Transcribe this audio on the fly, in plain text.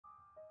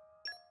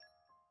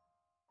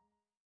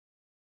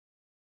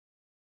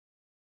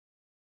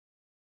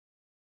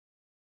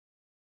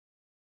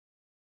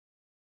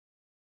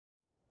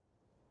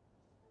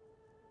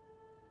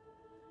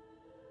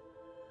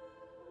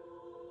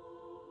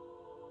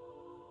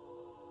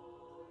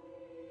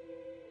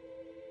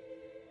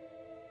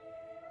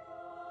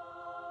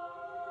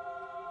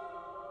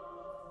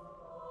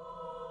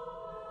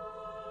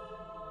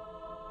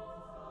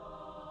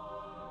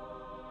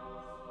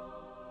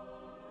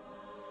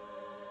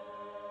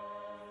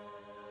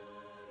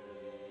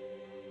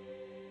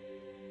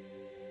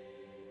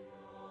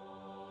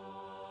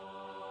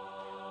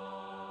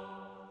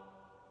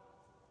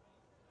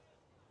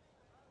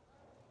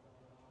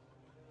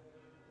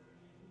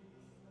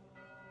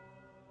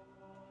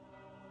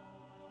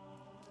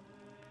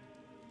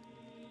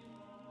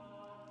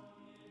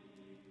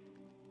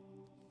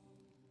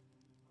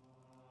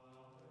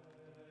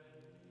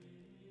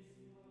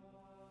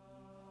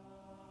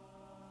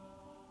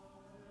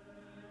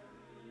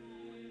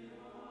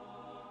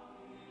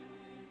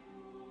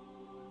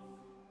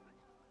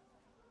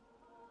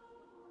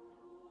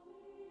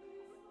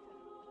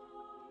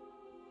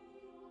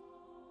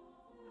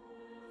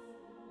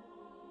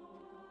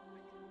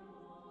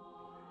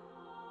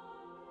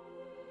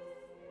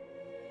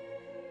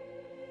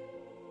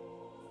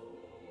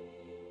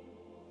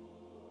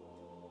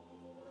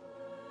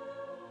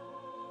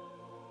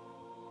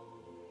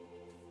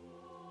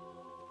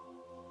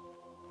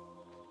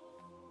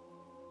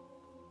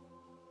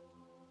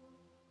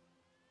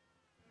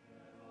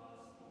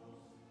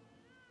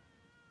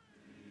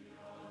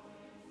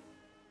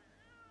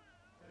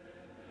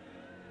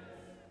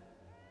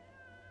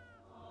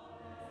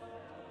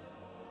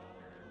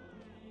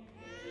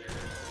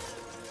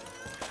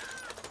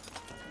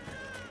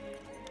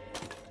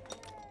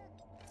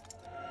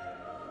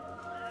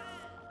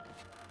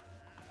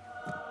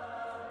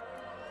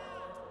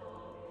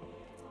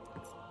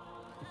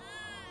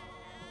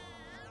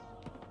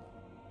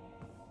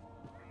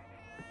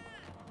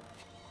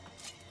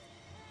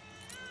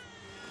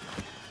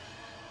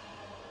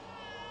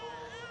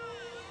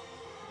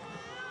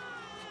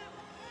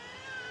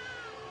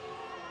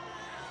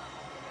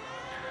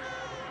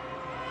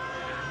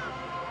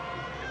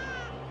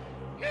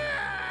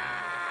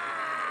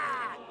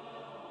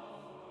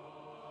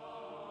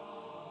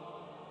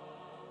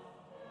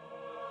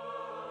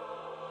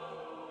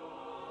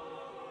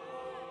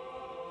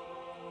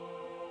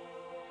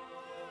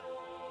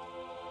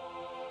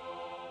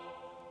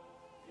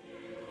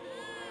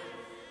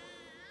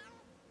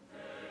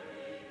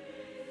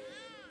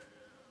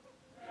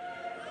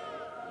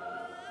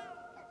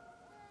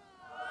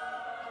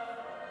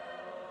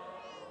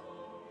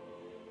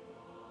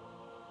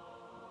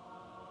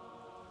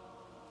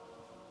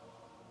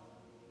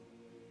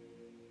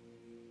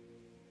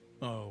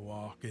Oh,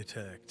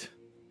 Architect.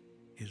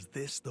 Is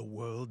this the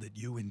world that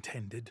you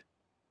intended?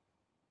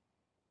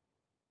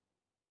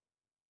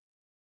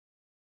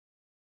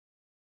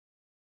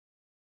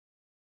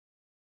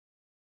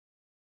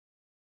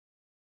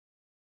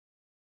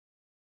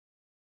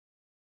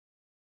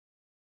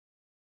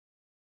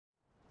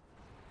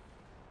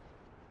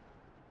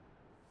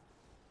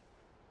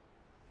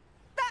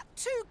 That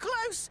too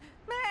close!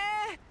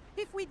 Meh!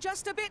 If we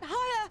just a bit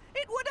higher,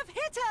 it would have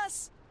hit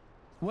us!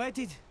 Where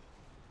did...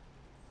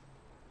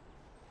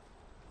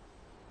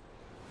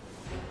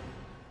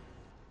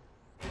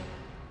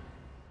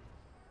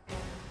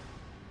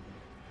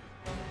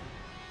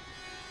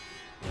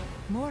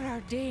 More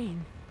Ardain.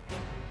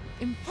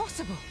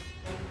 Impossible!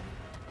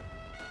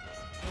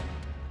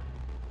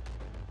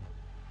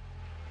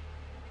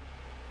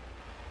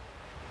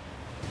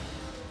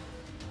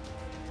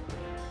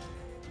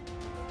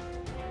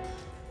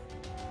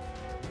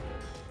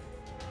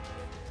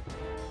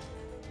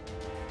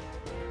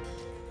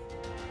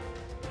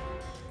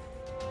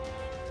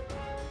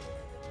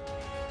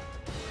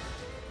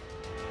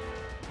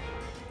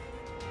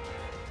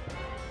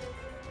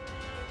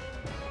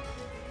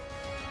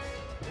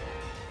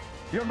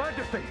 Your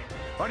Majesty,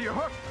 are you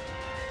hurt?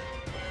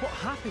 What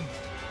happened?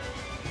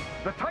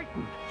 The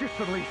Titan just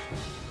released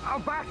a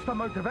vast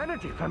amount of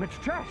energy from its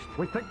chest.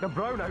 We think the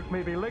brownout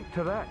may be linked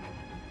to that.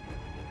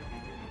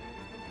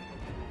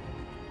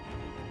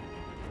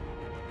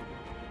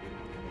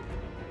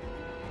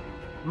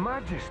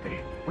 Majesty,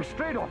 we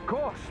strayed off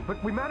course,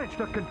 but we managed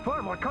to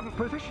confirm our current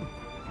position.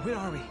 Where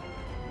are we?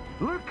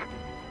 Look!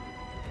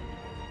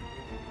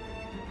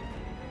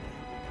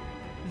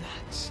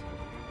 That's...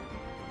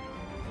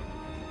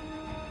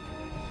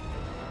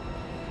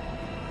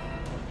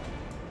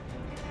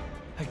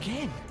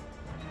 Again?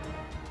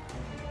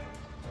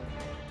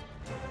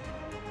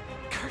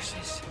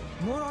 Curses!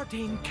 More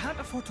Ardain can't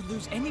afford to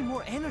lose any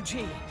more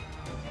energy!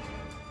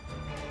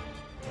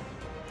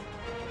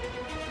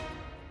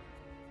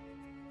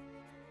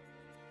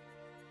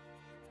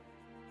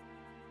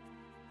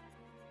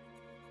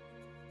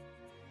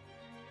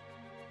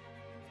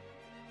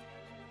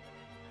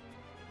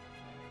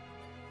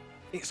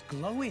 It's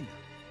glowing!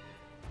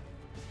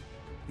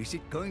 Is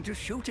it going to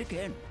shoot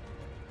again?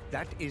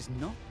 That is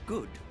not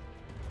good.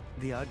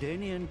 The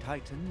Ardanian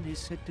Titan is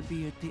said to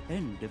be at the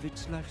end of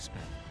its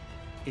lifespan.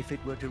 If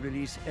it were to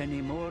release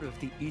any more of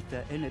the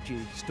ether energy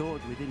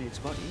stored within its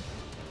body,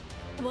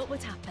 What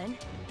would happen?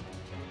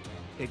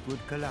 it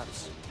would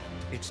collapse,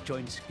 its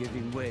joints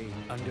giving way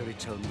under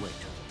its own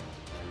weight.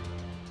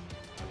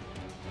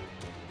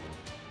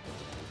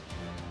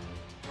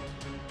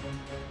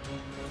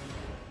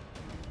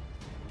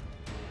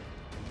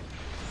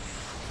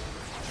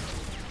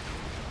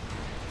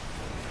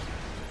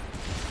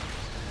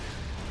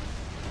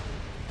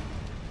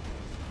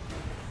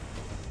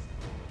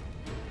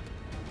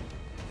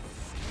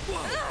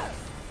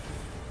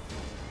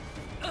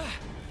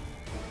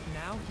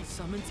 Now he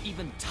summons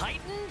even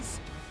Titans?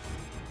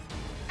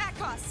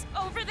 Akos,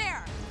 over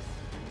there!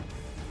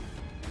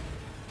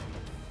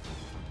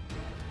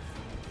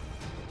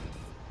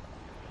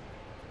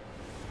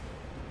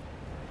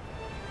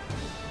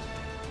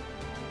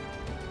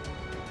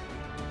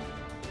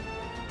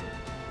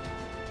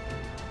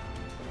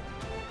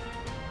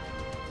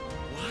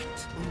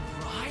 What?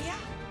 Uriah?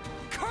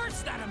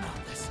 Curse that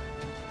Amalthus!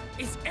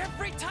 Is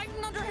every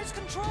Titan under his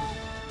control?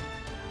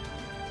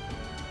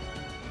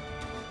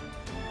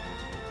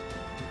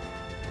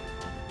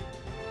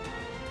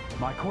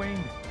 My queen,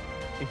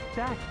 is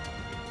that...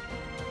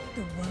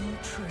 The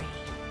World Tree.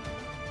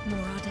 More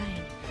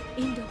Ardain.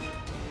 Indor.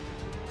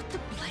 What the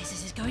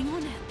blazes is going on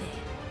out there?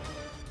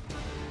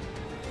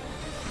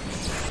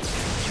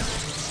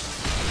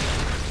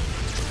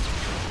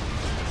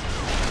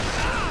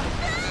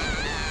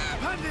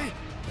 Andy!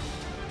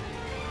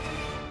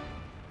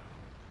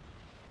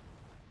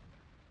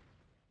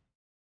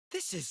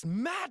 This is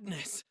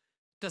madness!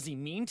 Does he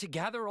mean to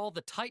gather all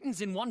the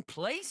Titans in one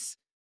place?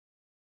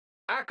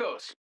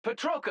 Akos,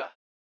 Petroka!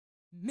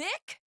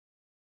 Mick?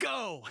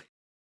 Go!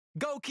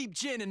 Go keep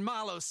Jin and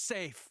Malos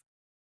safe!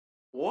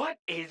 What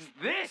is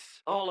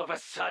this all of a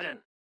sudden?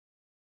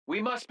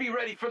 We must be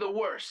ready for the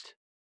worst.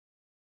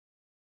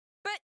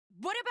 But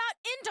what about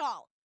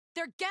Indal?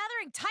 They're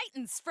gathering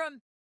Titans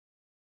from...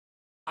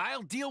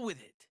 I'll deal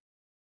with it.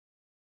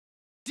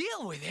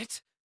 Deal with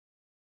it?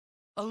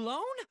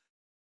 Alone?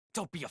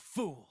 Don't be a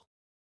fool.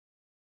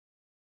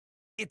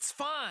 It's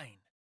fine.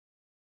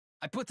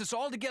 I put this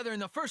all together in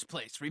the first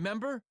place,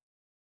 remember?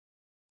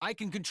 I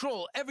can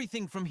control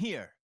everything from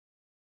here.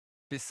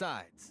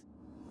 Besides,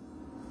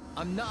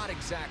 I'm not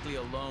exactly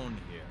alone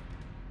here.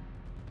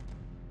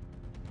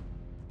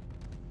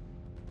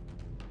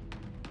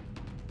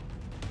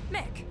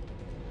 Mick.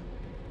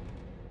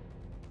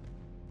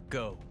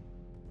 Go,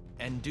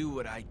 and do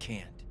what I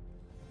can't.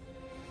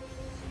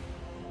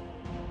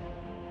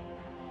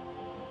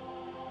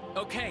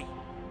 Okay.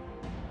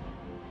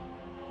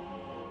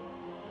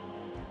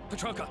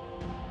 Petroka.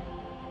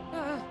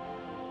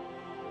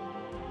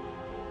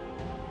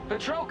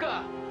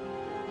 Petroka!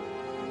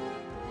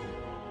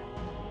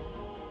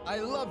 I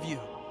love you.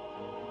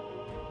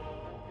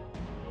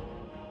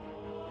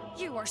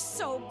 You are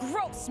so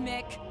gross,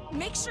 Mick.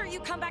 Make sure you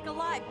come back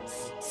alive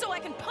so I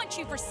can punch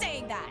you for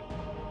saying that.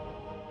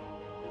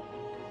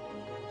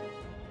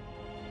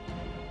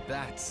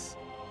 That's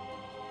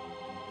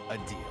a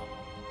deal.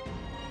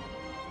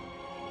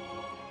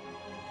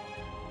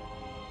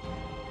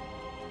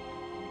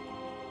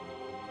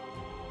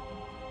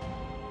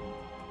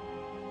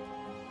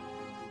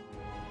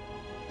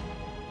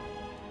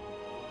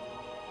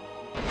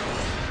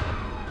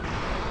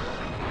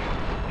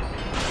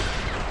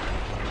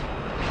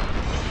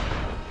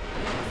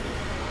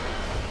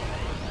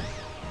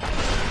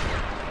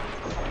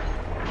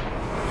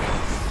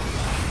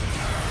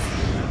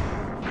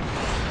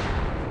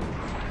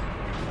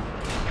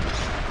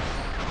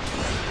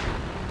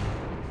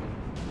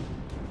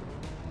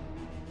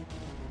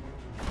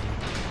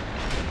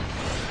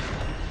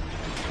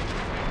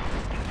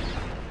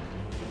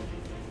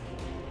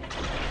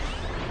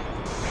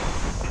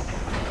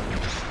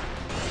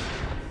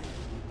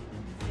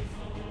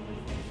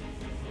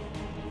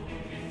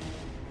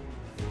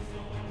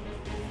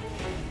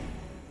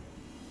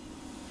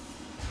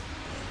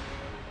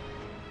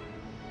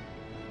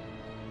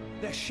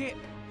 The ship,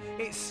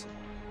 it's...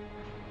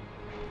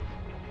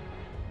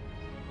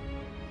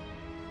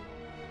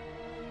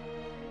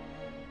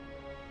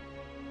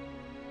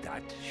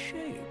 That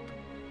shape.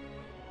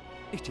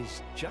 It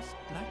is just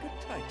like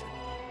a Titan.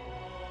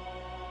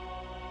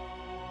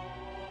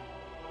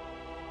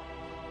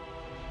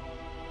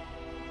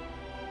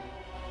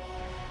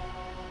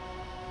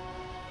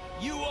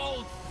 You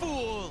old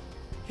fool!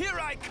 Here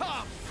I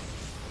come!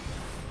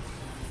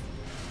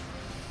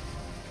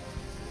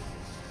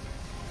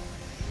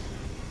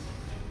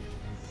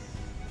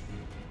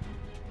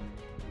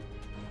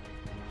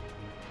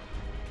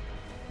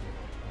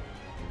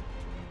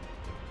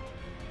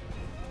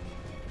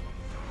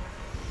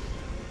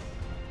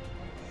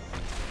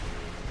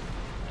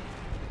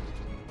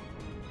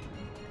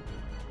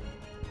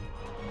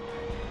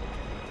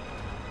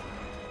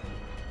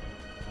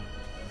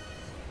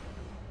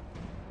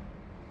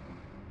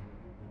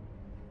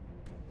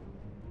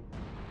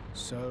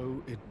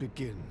 So it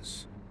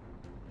begins.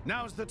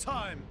 Now's the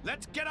time!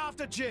 Let's get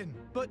after Jin!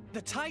 But the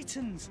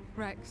Titans...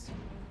 Rex,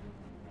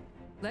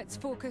 let's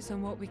focus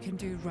on what we can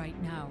do right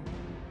now.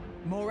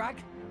 Morag?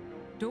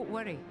 Don't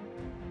worry.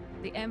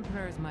 The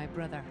Emperor is my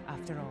brother,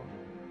 after all.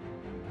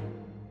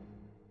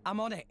 I'm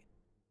on it.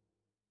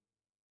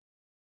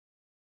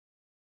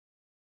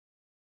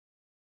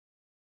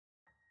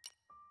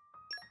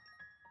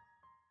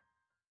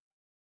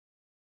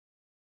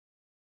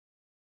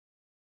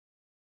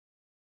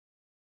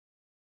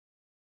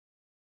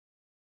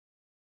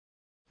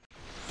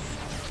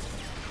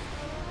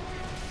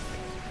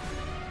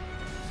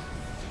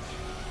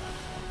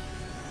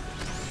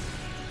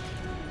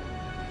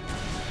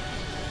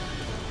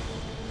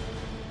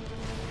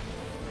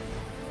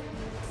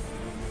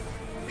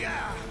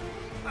 Yeah!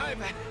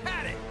 I've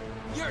had it!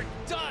 You're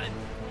done!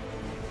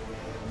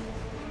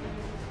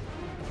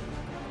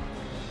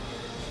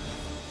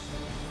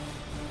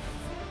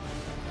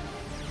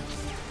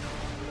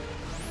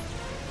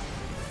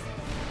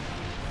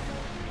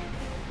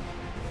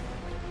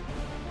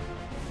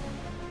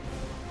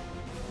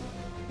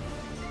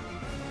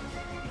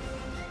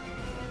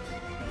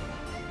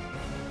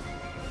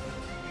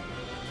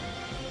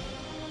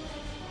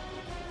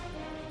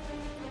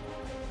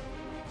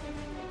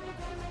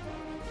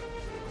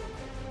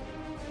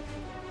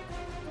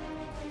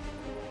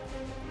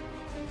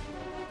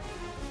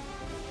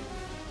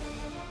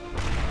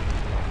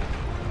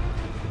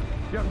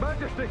 Your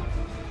Majesty!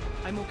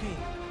 I'm okay.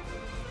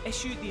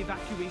 Issued the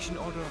evacuation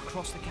order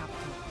across the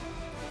capital.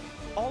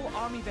 All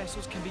army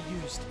vessels can be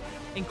used,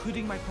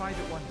 including my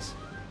private ones.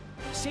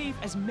 Save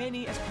as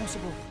many as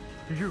possible.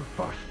 You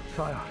first,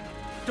 sire.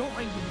 Don't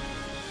mind me.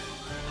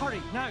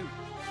 Hurry, now!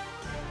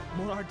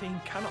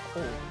 Morardane cannot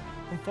hold,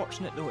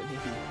 unfortunate though it may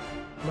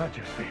be.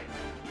 Majesty.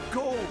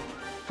 Go!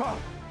 Sir!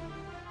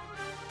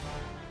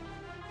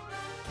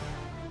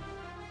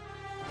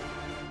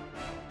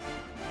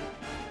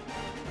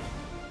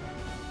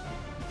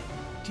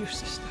 Dear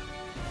sister,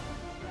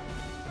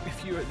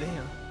 if you are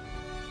there,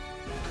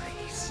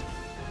 please,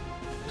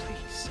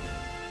 please,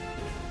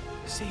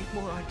 save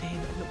Morardane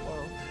and the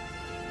world.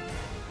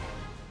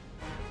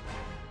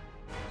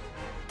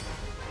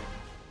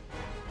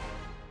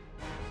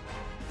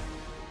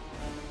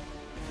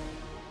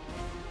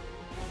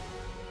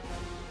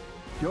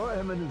 Your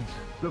Eminence,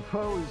 the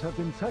foes have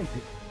been sighted.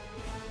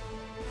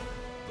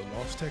 The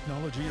lost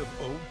technology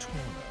of Old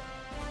Torna.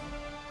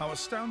 How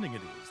astounding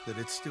it is that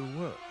it still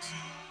works.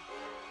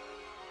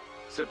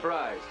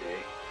 Surprised,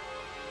 eh?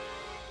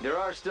 There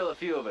are still a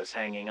few of us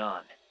hanging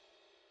on.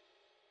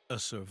 A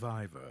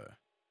survivor.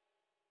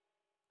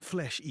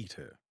 Flesh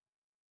eater.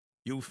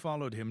 You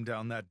followed him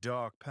down that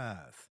dark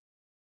path.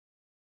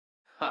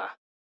 Ha!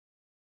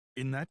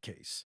 In that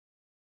case,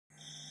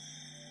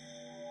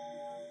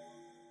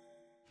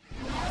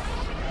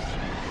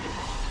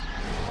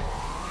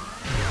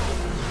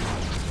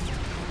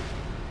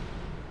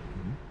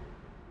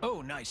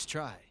 Oh, nice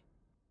try.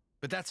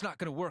 But that's not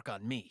gonna work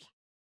on me.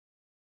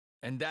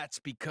 And that's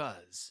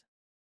because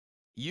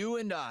you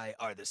and I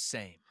are the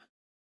same.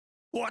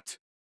 What?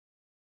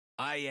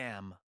 I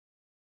am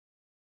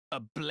a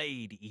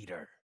Blade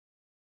Eater.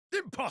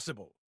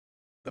 Impossible!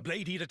 The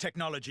Blade Eater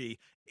technology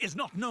is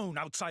not known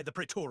outside the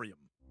Praetorium.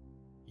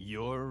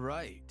 You're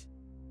right.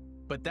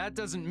 But that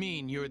doesn't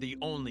mean you're the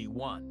only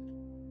one.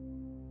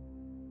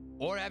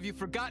 Or have you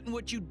forgotten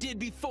what you did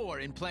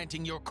before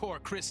implanting your core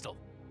crystal?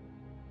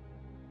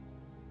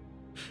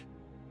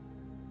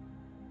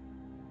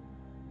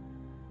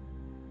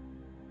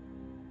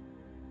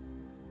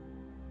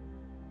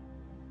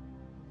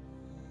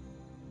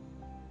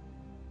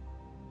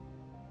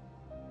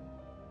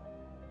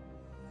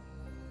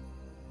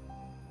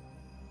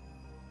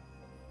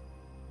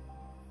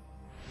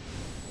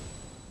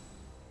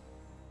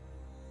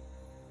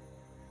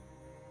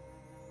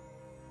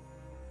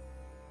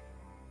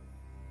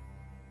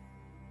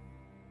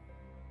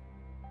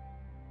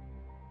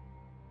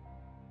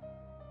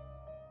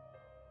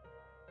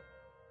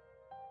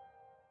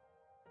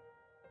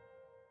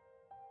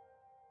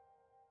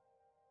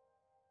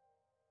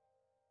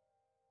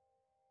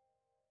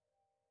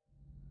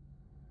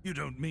 You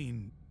don't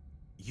mean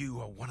you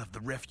are one of the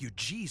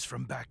refugees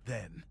from back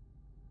then?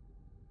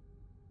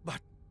 But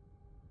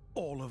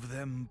all of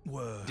them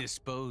were...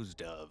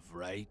 disposed of,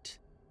 right?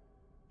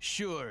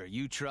 Sure,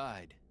 you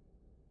tried.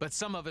 But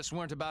some of us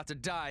weren't about to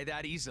die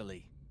that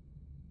easily.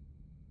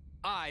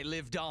 I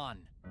lived on.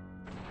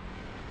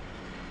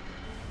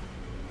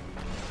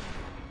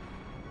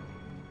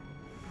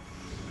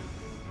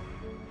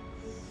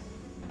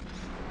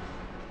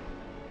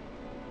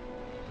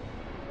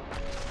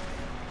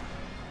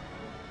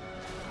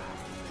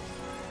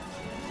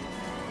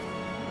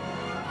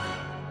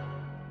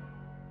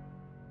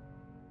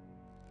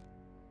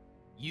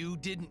 You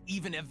didn't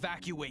even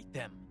evacuate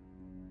them.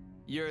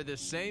 You're the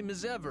same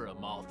as ever,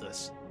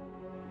 Amalthus.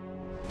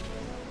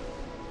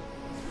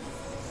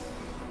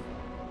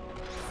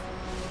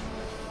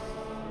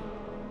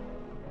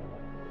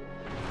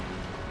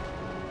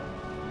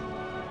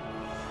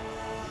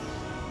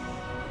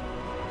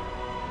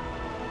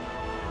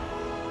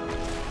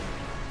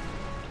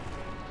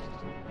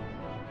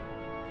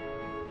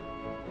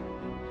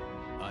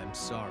 I'm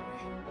sorry,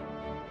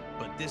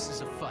 but this is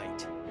a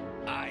fight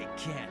I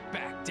can't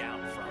back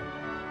down from.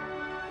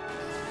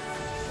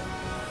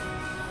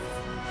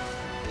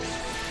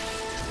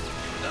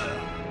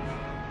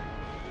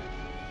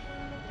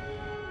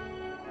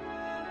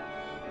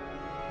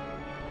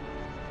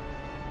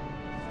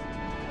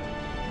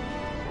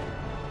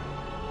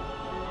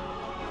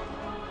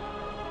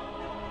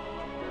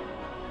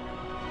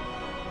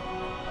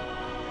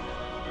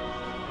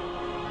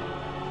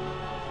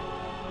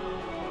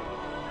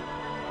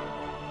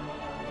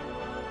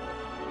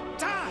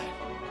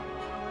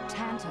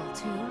 Tantal,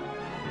 too?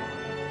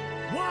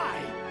 Why?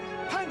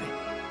 Panic!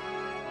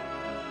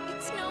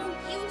 It's no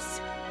use.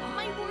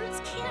 My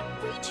words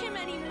can't reach him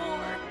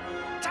anymore.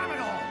 Damn it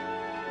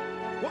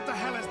all! What the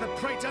hell is the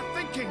Praetor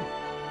thinking?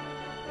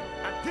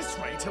 At this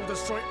rate, he'll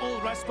destroy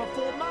Ulrus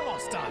before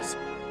Malos does.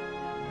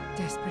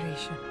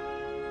 Desperation.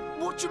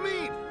 What do you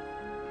mean?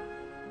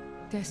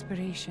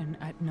 Desperation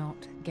at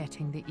not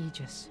getting the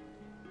Aegis.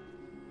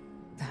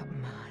 That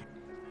man.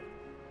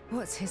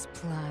 What's his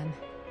plan?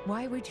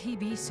 Why would he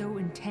be so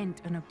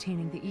intent on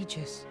obtaining the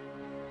Aegis?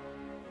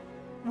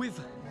 We've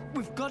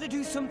got to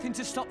do something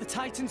to stop the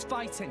Titans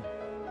fighting.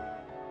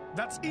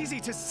 That's easy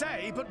to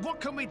say, but what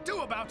can we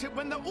do about it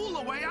when they're all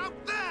the way out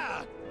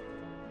there?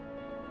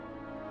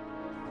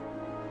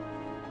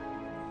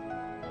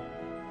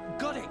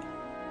 Got it!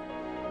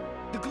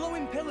 The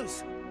glowing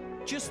pillars!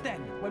 Just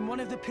then, when one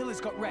of the pillars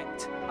got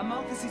wrecked,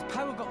 Amalthus's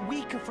power got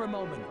weaker for a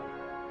moment.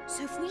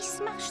 So if we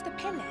smash the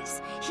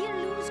pillars, he'll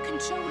lose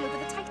control over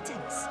the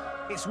Titans.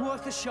 It's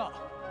worth a shot.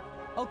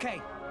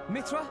 Okay,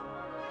 Mithra?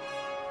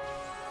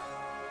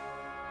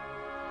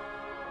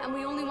 And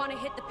we only want to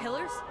hit the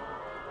pillars?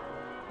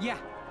 Yeah.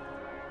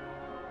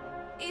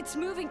 It's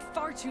moving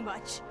far too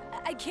much.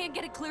 I can't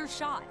get a clear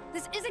shot.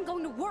 This isn't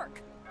going to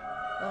work.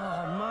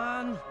 Oh,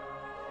 man.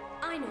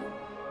 I know.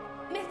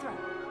 Mithra.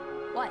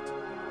 What?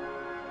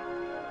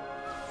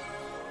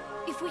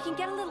 If we can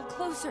get a little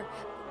closer,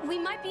 we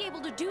might be able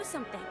to do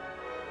something.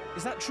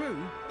 Is that true,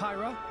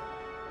 Pyro?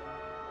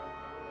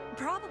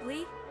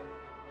 Probably.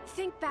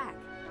 Think back.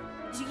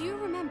 Do you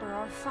remember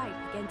our fight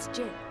against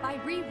Jin? By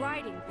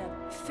rewriting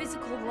the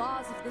physical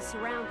laws of the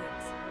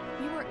surroundings,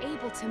 we were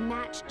able to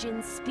match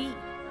Jin's speed.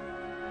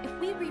 If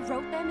we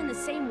rewrote them in the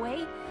same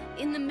way,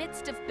 in the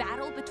midst of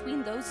battle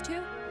between those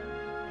two...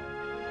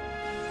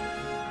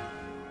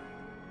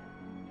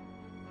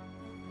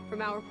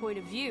 From our point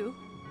of view,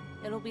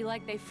 it'll be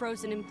like they've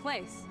frozen in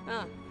place,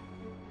 huh?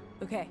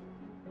 Okay.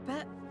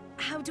 But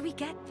how do we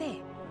get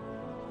there?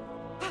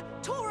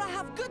 Tora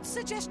have good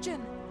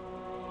suggestion.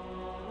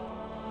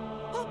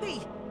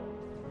 Poppy,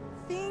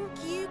 think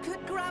you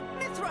could grab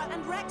Mithra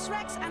and Rex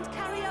and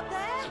carry up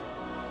there?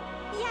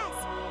 Yes,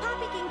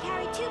 Poppy can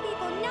carry two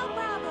people, no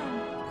problem.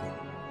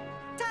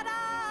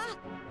 Ta-da!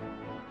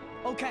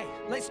 Okay,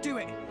 let's do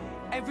it.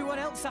 Everyone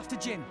else after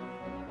Jin.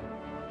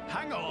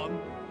 Hang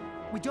on.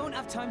 We don't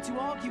have time to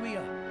argue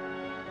here.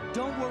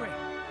 Don't worry.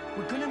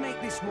 We're gonna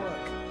make this work,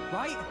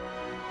 right?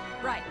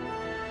 Right.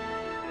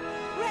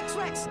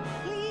 Rex,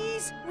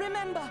 please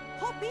remember,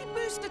 Poppy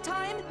booster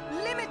time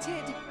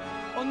limited.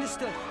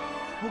 Understood.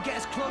 We'll get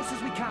as close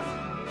as we can.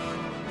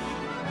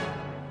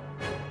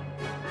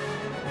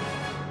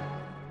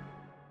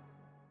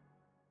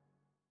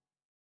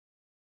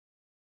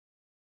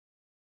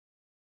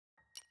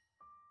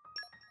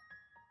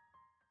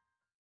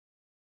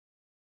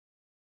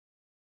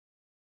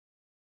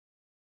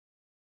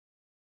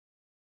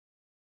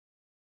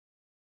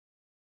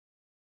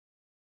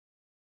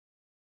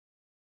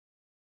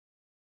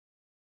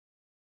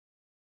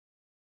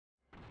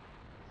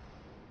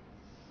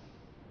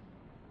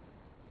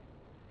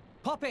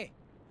 Poppy!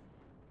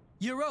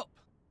 You're up!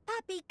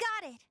 Poppy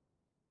got it!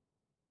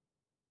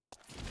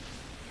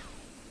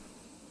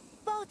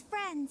 Both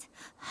friends,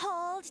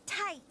 hold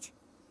tight.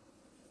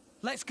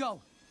 Let's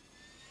go!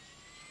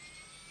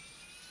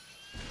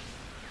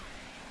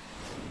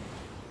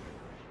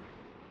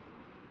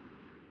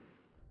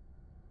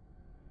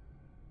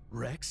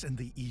 Rex and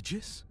the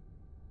Aegis?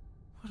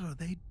 What are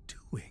they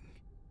doing?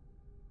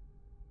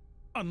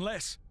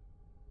 Unless...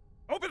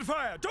 Open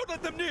fire! Don't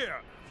let them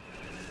near!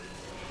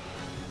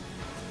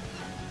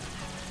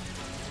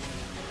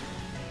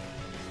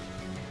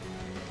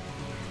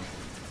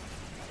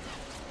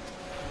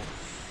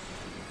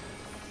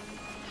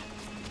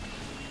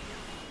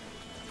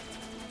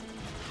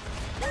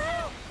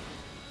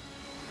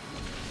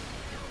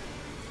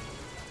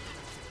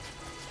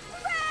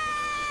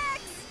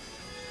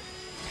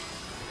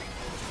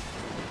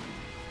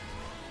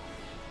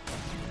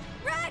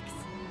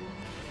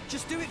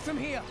 Just do it from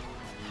here.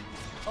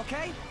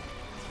 Okay?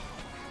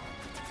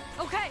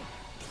 Okay.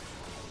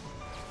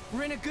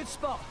 We're in a good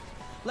spot.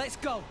 Let's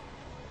go.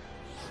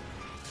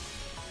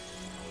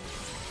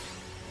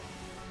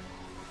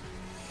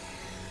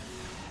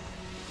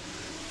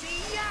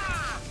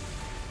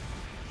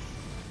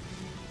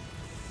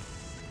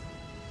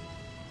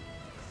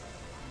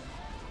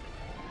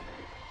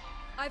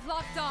 I've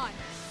locked on.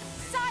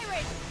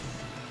 Siren!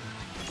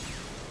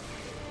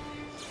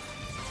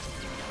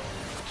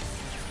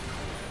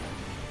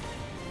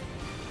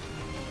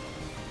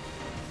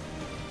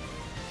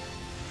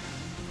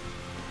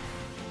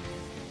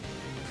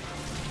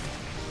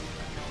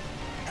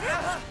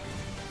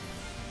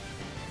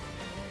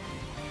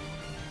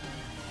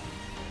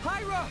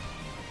 Pyra!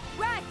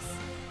 Rex!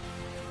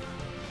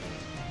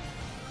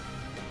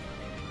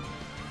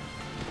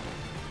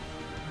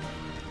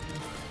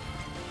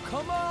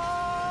 Come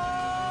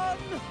on!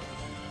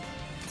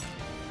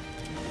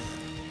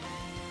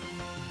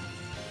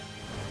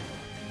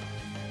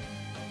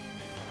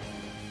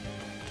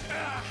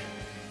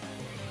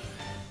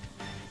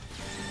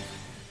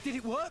 Did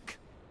it work?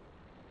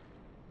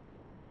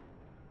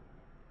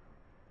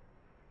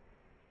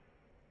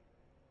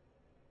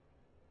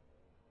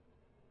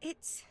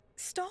 It's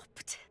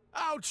stopped.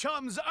 Our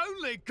chum's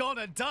only gone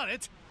and done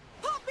it.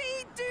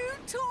 Poppy, do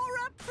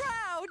Tora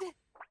proud.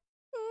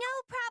 No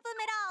problem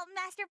at all,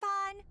 Master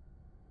Pawn.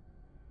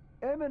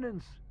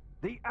 Eminence,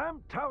 the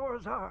amp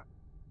towers are...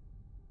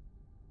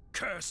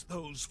 Curse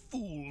those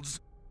fools!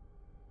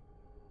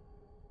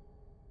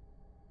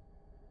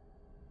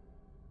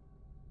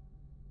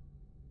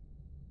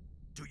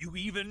 Do you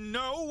even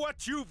know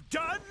what you've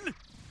done?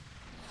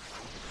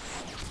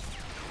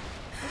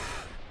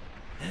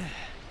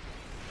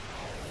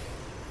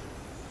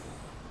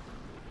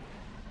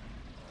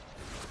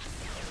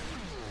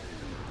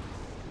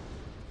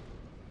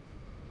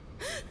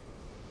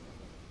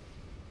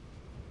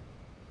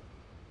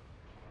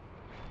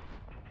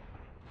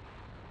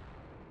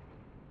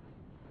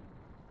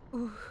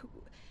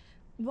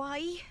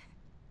 Why?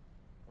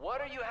 What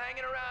are you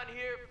hanging around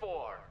here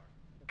for?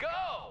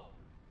 Go!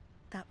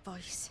 That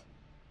voice.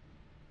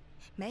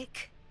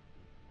 Mick?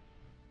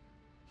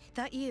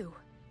 That you?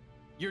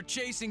 You're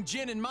chasing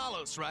Jin and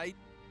Malos, right?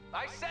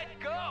 I said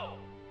go!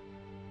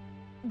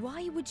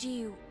 Why would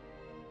you...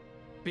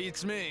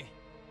 Beats me.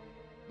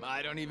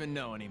 I don't even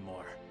know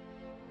anymore.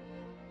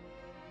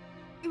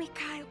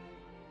 Mikhail...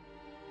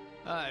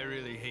 I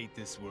really hate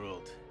this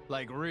world.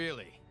 Like,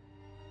 really.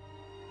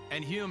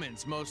 And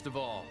humans, most of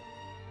all.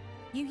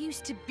 You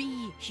used to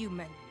be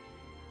human.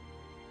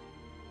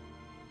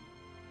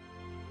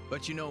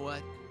 But you know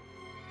what?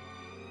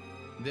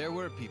 There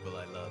were people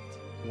I loved,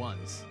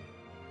 once.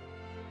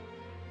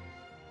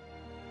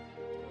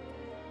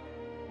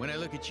 When I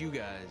look at you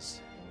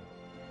guys,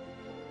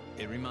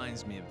 it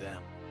reminds me of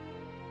them.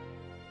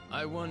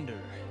 I wonder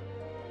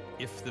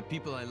if the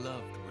people I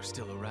loved were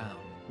still around.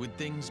 Would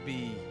things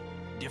be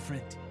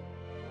different?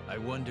 I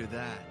wonder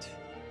that.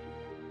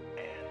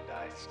 And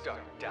I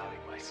start doubting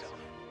myself.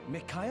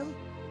 Mikhail?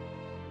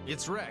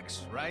 It's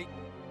Rex, right?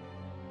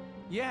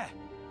 Yeah.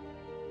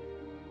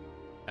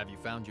 Have you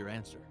found your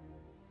answer?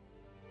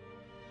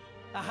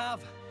 I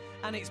have,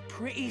 and it's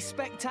pretty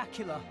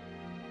spectacular.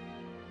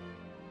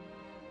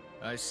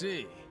 I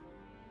see.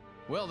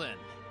 Well then,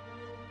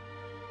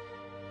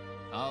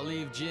 I'll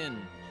leave Jin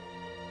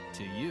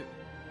to you.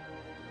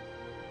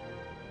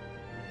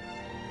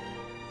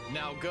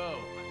 Now go.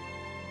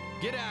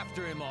 Get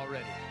after him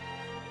already.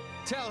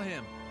 Tell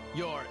him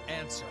your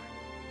answer.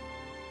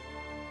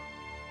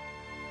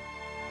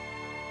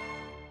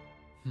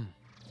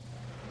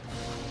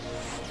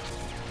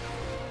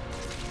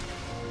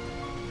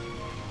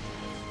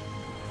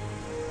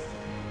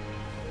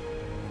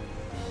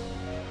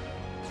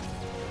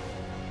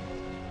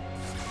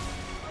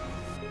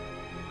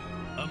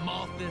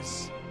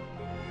 Amalthus,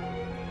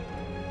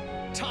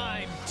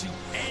 time to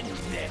end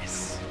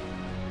this!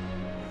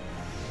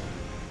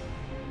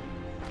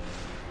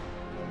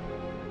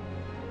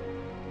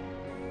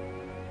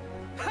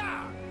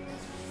 Ha!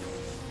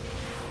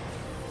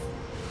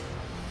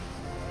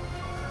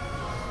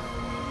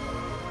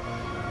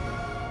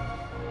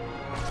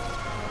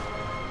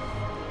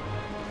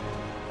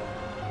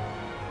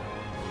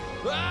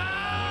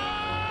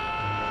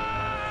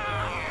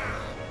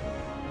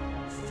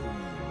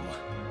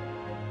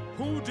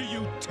 Who do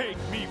you take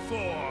me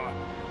for?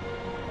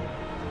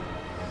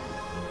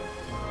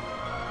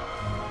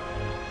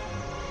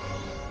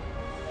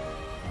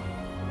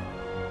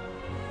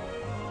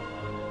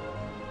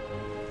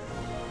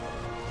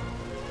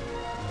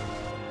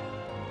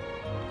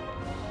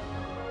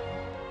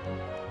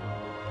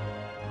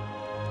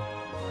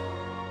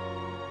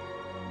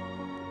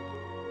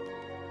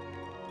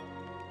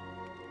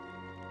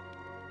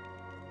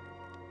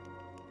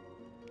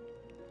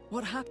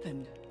 What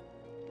happened?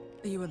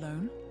 Are you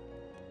alone?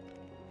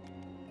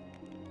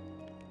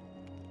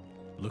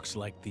 Looks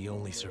like the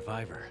only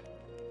survivor.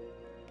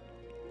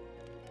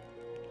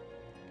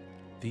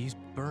 These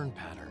burn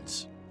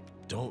patterns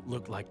don't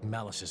look like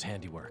Malice's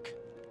handiwork.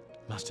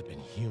 Must have been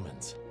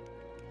humans.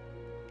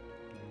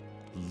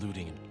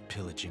 Looting and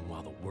pillaging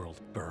while the world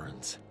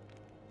burns.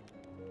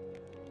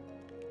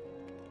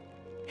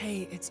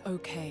 Hey, it's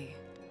okay.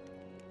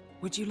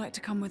 Would you like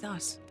to come with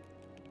us?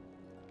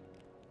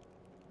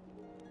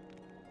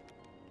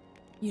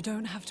 You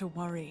don't have to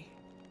worry.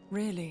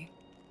 Really.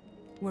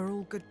 We're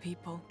all good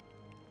people.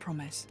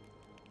 Promise.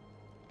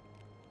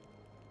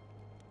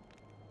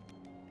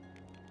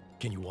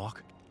 Can you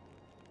walk?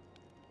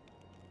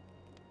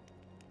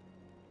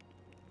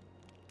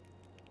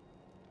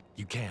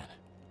 You can.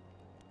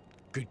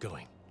 Good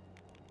going.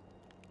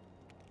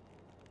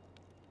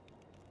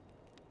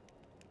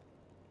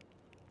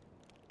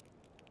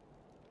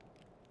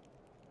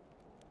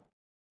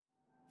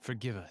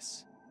 Forgive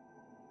us,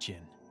 Jin.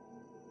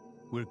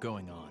 We're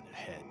going on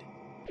ahead.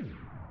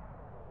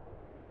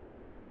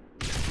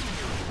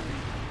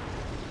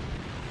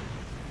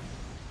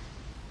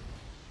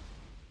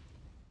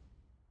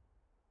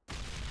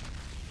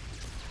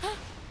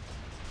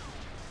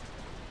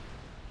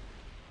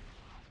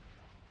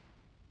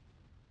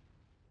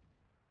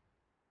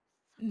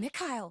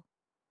 Mikhail!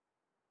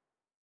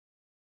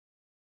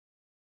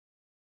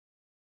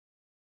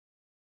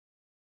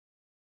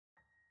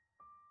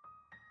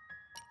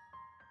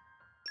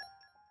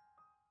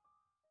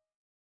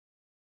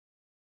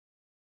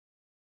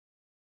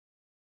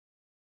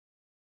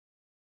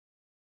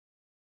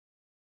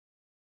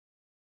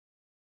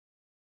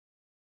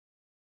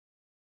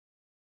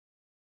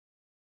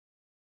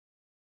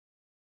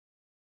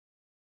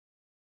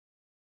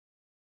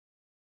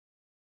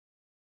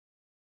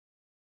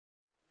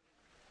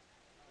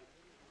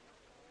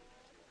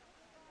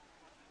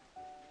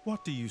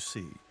 What do you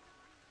see?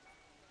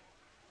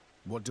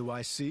 What do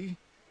I see?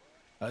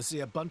 I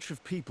see a bunch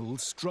of people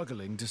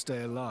struggling to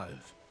stay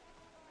alive.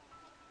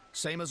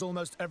 Same as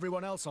almost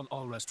everyone else on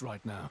Allrest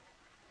right now.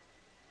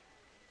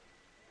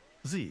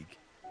 Zeke,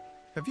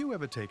 have you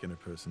ever taken a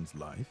person's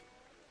life?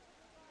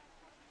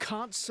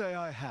 Can't say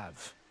I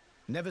have.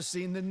 Never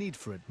seen the need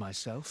for it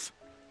myself.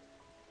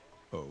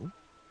 Oh?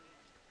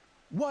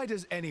 Why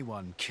does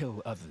anyone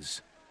kill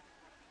others?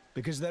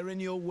 Because they're in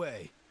your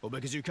way, or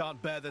because you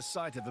can't bear the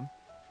sight of them?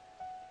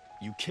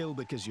 You kill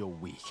because you're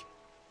weak.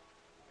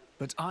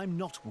 But I'm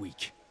not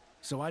weak,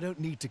 so I don't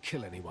need to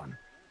kill anyone.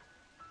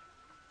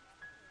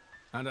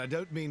 And I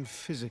don't mean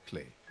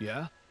physically,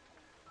 yeah?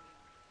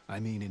 I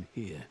mean in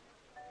here.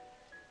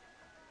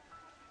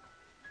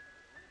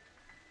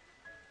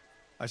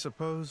 I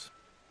suppose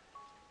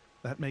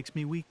that makes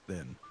me weak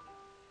then.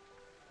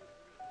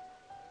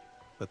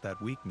 But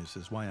that weakness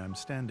is why I'm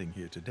standing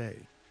here today.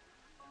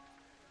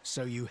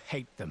 So you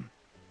hate them,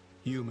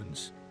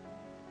 humans?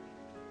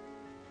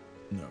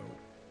 No.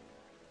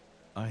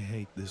 I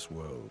hate this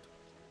world.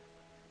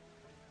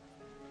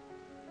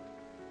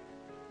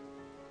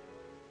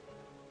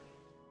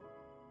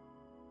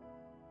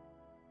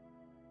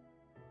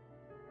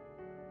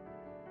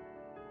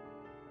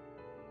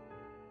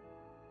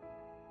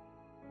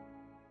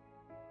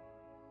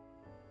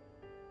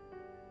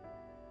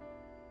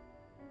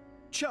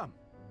 Chum!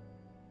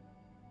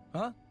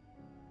 Huh?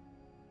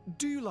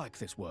 Do you like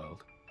this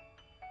world?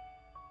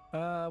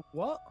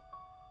 What?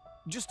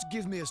 Just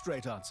give me a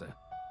straight answer.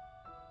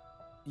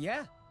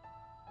 Yeah.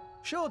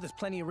 Sure, there's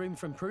plenty of room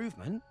for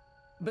improvement,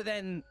 but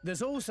then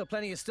there's also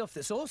plenty of stuff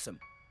that's awesome.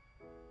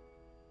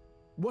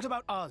 What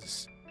about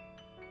us?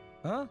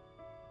 Huh?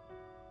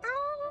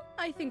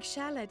 I think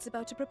Shaled's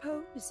about to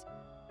propose.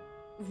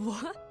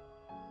 What?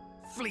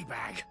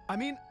 Fleabag! I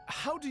mean,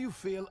 how do you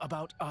feel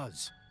about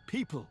us,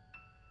 people?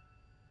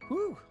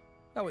 Whew,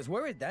 I was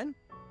worried then.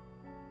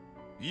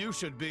 You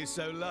should be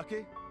so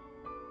lucky.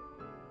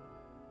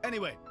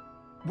 Anyway,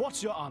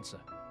 what's your answer?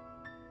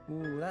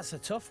 Ooh, that's a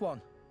tough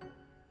one.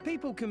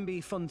 People can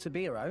be fun to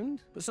be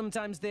around, but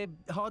sometimes they're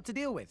hard to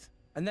deal with.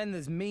 And then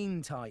there's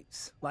mean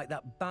types, like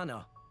that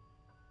Banner.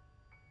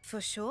 For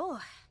sure.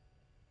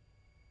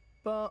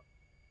 But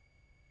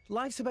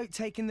life's about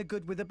taking the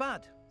good with the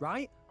bad,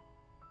 right?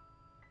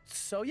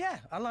 So yeah,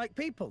 I like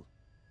people.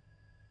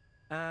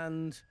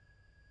 And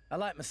I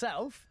like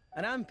myself,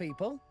 and I'm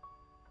people.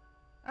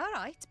 All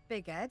right,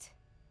 Big Ed.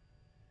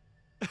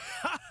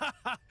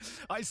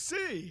 I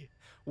see.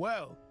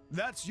 Well,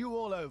 that's you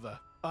all over.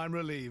 I'm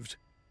relieved.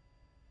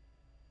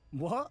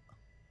 What?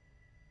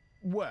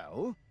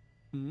 Well,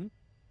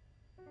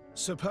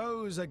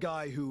 suppose a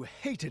guy who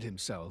hated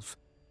himself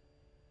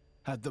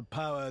had the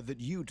power that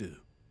you do.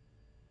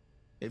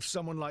 If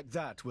someone like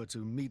that were to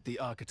meet the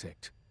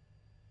architect,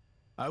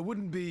 I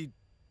wouldn't be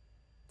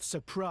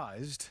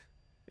surprised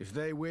if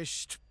they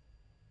wished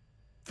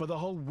for the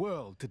whole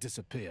world to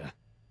disappear.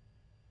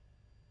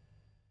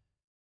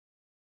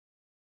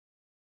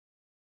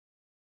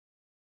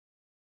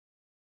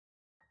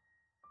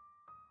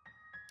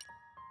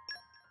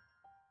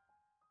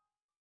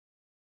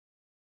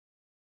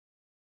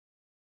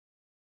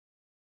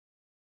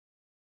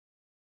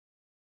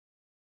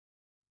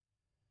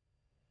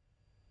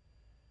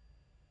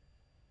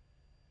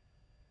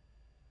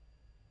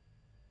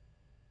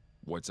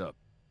 What's up,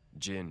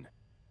 Jin?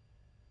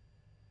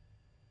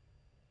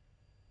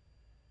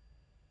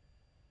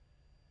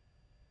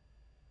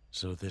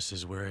 So this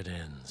is where it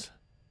ends.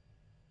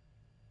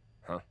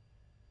 Huh?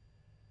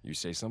 You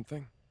say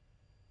something?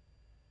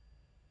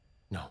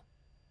 No.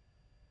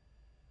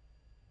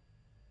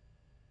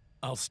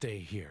 I'll stay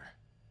here.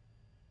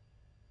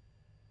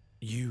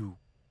 You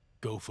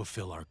go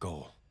fulfill our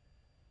goal.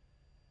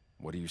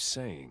 What are you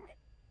saying?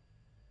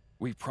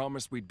 We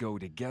promised we'd go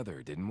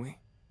together, didn't we?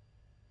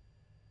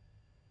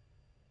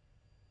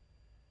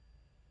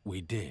 We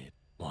did,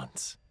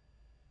 once.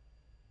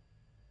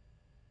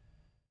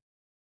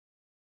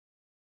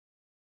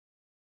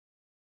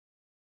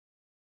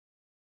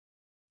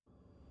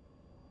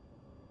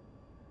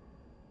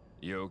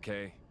 You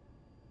okay?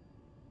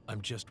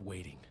 I'm just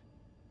waiting.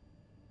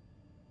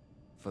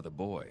 For the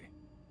boy?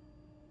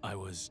 I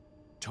was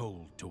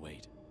told to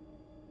wait.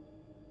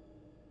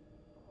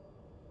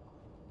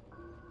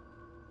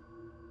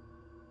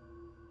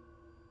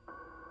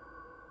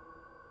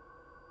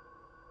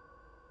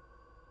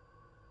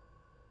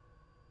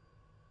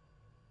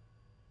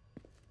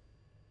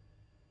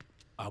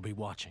 I'll be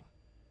watching.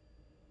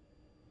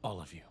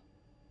 All of you.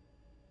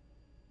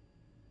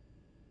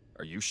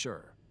 Are you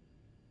sure?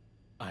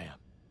 I am.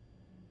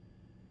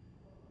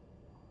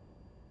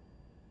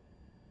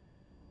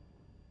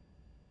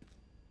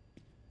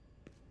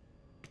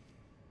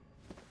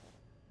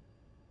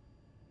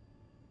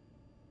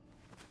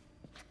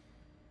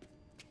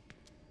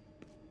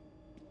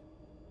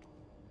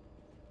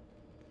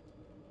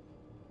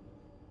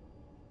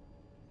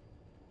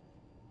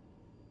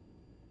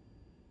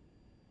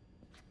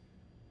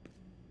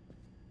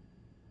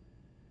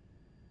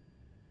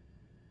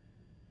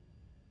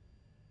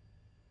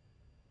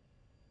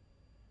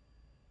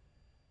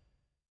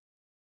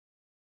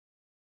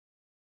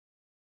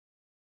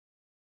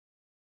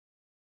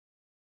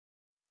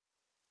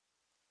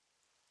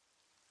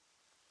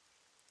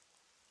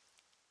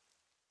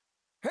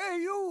 Hey,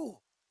 you!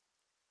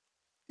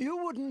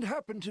 You wouldn't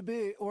happen to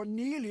be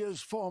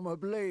Ornelia's former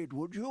blade,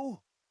 would you?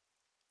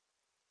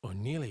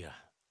 Ornelia?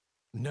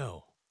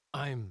 No,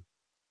 I'm...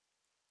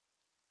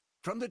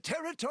 From the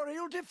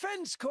Territorial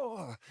Defense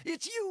Corps!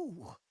 It's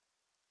you!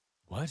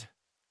 What?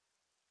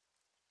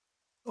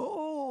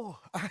 Oh,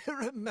 I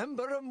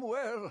remember 'em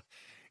well,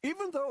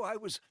 even though I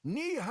was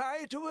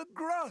knee-high to a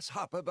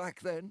grasshopper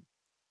back then.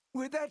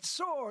 With that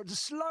sword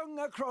slung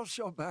across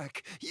your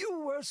back,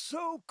 you were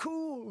so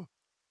cool.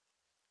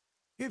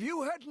 If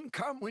you hadn't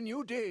come when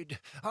you did,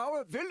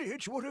 our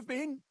village would have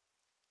been...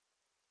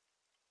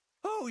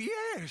 Oh,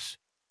 yes!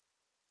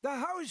 The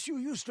house you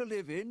used to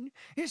live in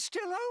is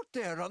still out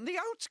there on the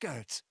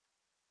outskirts.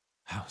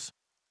 House?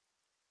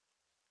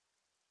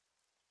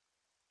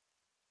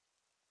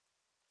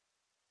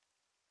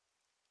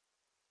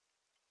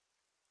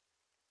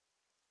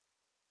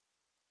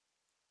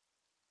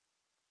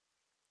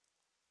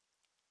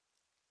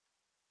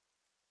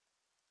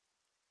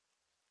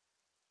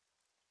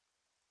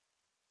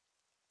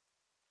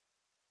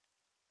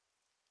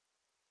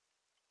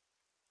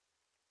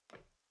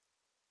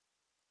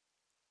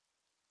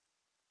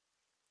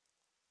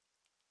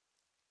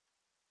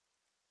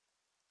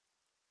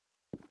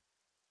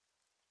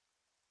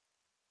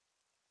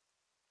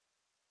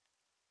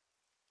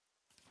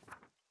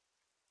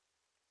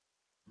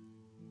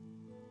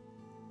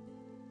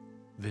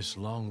 This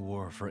long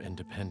war for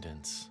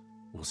independence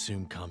will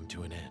soon come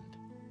to an end.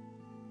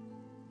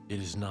 It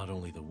is not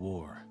only the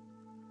war,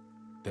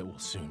 that will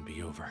soon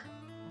be over.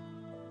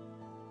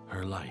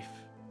 Her life,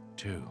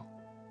 too,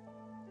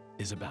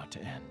 is about to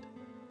end.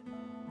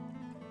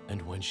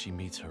 And when she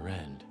meets her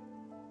end,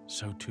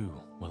 so too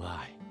will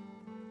I.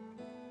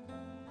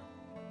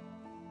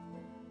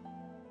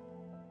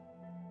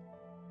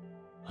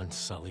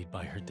 Unsullied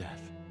by her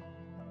death,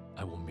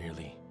 I will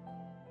merely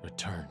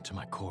return to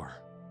my core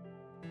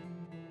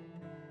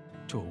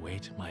to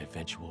await my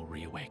eventual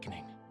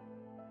reawakening.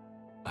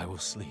 I will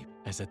sleep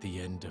as at the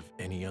end of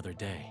any other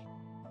day.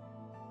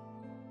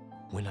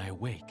 When I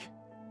awake,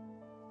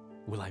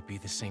 will I be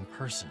the same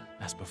person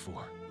as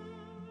before?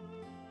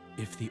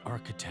 If the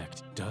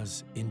architect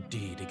does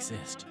indeed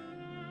exist,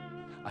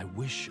 I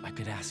wish I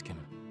could ask him,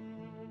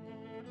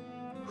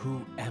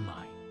 who am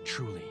I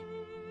truly?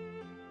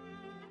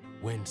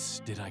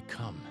 Whence did I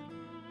come?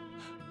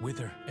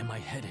 Whither am I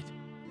headed?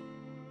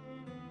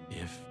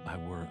 If I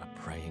were a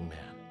praying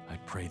man,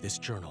 I'd pray this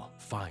journal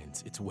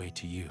finds its way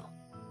to you.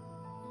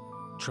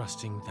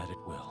 Trusting that it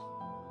will,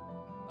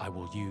 I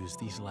will use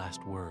these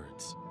last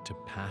words to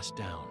pass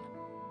down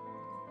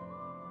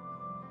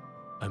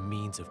a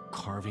means of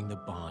carving the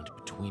bond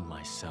between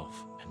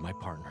myself and my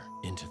partner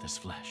into this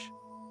flesh.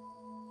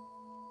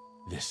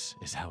 This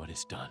is how it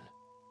is done.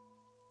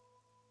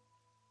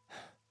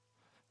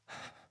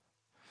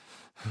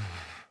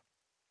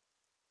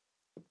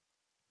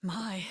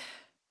 My,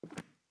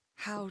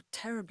 how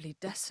terribly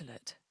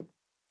desolate.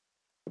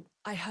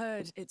 I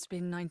heard it's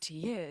been 90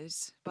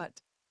 years,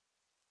 but...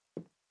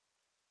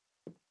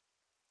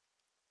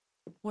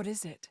 What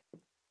is it?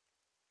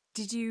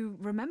 Did you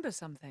remember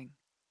something?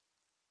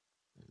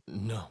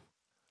 No.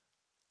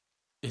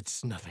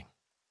 It's nothing.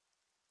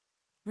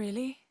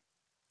 Really?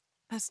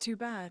 That's too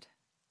bad.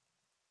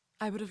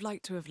 I would have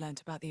liked to have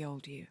learnt about the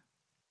old you.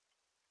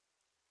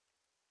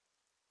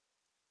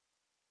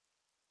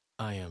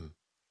 I am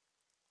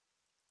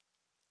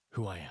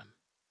who I am.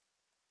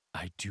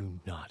 I do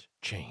not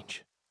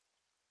change.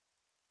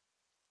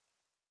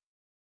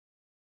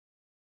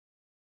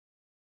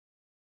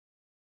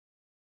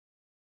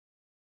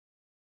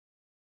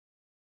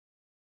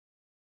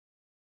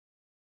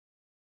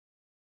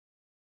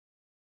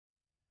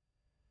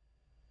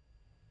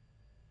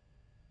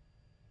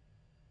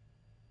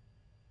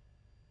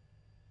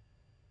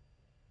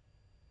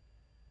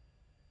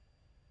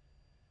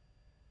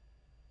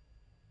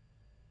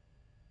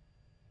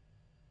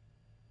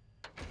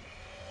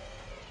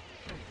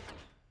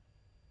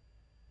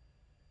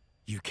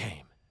 You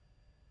came.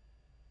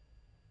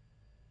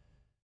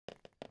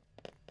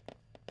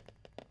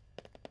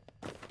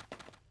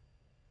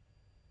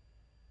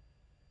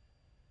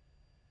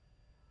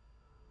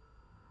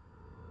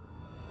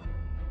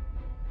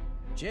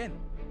 Jin.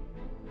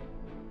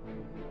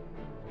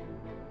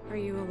 Are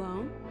you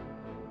alone?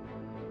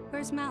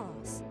 Where's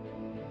Malos?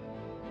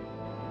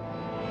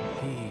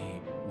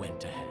 He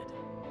went ahead.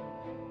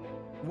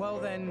 Well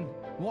then,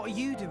 what are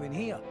you doing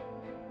here?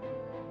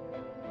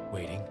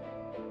 Waiting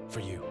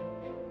for you.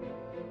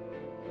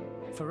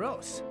 For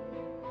us?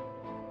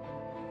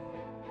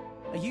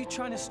 Are you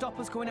trying to stop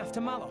us going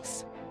after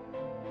Malos?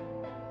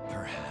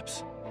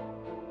 Perhaps.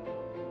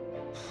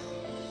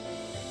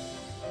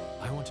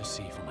 I want to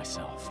see for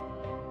myself.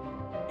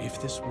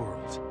 If this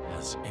world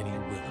has any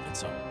will of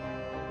its own,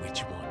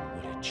 which one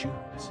would it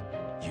choose?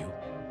 You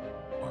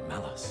or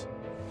Malos?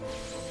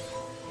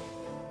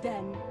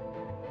 Then,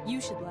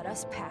 you should let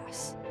us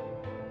pass.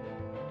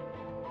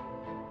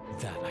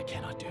 That I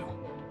cannot do.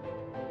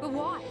 But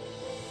why?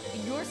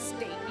 In your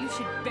state, you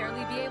should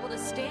barely be able to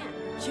stand.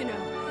 You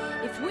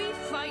know, if we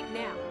fight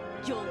now,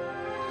 you'll...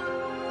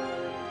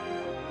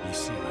 You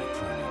see right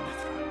through me,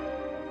 Mithra.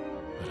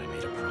 But I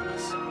made a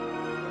promise.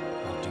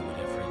 I'll do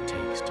whatever it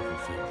takes to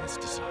fulfill this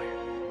desire.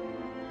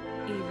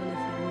 Even if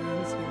it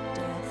means your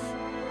death.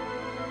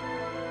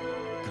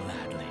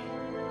 Gladly.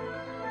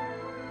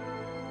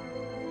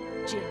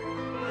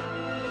 Jin.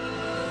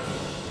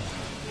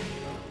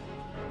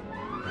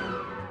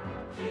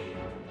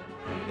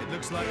 It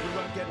looks like we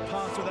won't get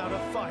past without a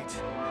fight.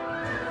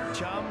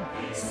 Chum?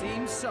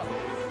 Seems so.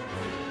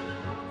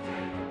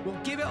 We'll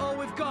give it all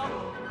we've got.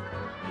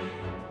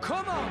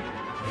 Come on!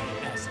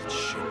 As it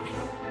should be.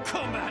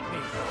 Come at me,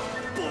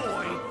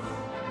 boy!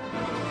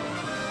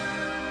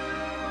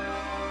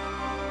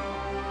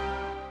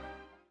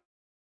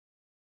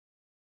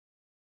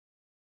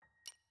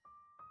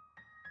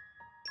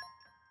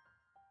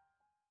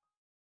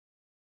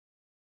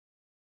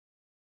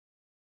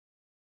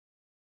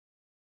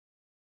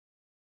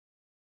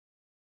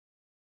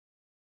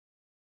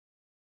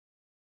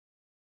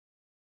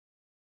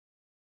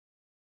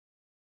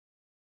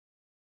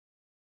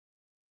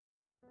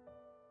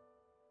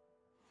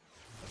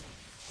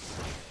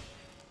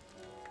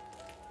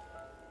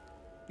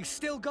 You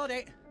still got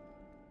it.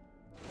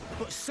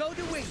 But so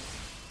do we.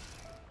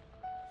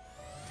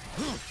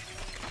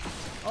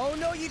 Oh,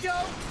 no, you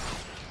don't!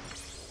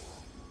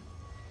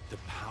 The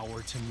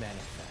power to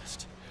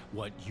manifest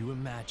what you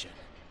imagine.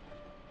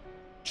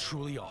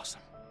 Truly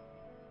awesome.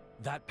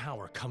 That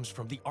power comes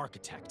from the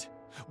architect.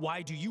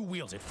 Why do you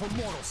wield it for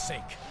mortal's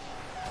sake?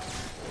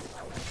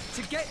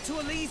 To get to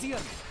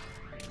Elysium.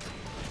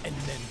 And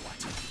then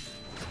what?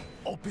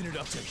 Open it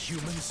up to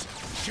humans?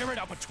 Share it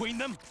out between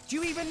them? Do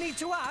you even need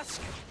to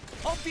ask?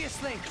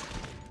 Obviously.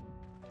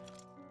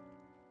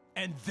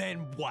 And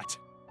then what?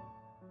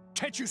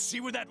 Can't you see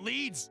where that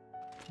leads?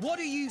 What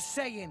are you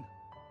saying?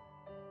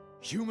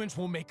 Humans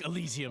will make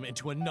Elysium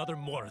into another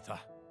Mortha.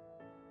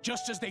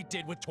 Just as they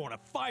did with Torna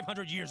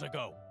 500 years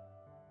ago.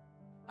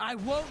 I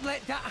won't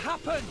let that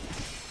happen!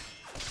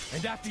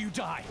 And after you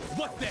die,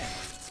 what then?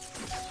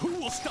 Who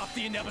will stop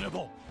the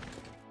inevitable?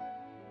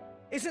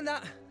 Isn't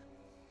that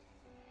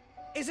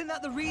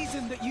the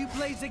reason that you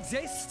Blades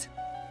exist?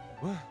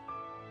 What?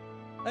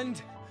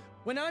 And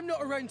when I'm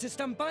not around to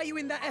stand by you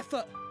in that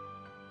effort,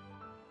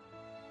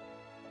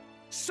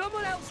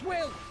 someone else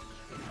will!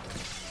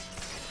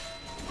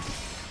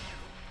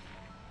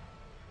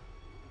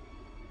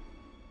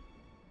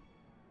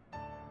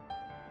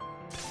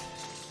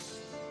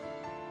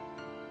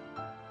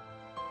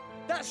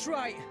 That's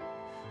right.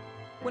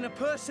 When a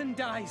person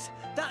dies,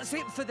 that's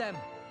it for them.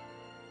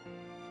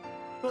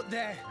 But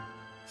their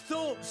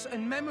thoughts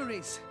and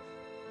memories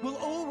will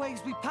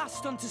always be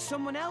passed on to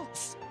someone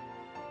else.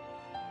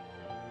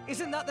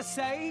 Isn't that the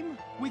same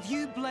with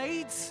you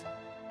Blades?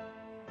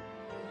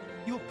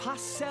 Your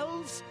past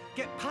selves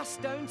get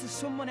passed down to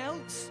someone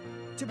else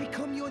to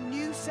become your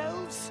new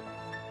selves?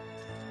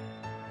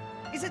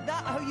 Isn't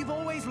that how you've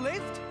always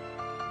lived?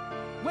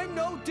 We're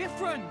no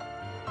different.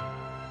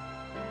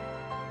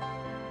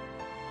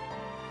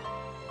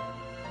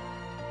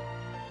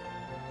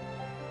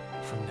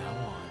 From now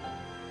on,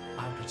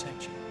 I'll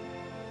protect you.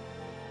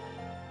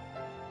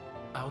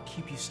 I'll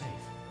keep you safe.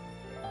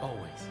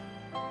 Always.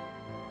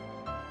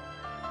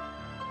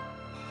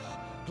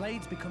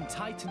 Blades become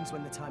titans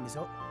when the time is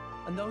up,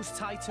 and those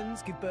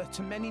titans give birth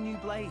to many new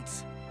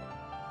blades,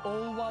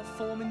 all while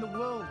forming the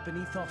world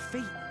beneath our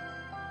feet.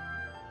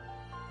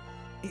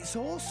 It's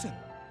awesome.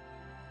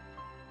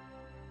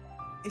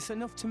 It's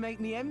enough to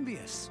make me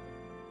envious.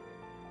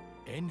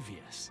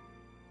 Envious?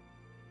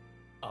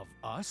 Of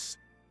us?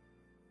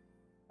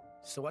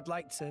 So I'd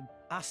like to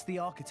ask the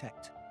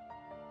architect,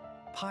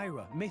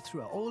 Pyra,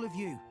 Mithra, all of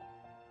you,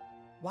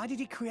 why did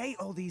he create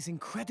all these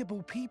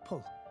incredible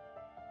people?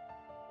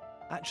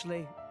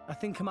 Actually, I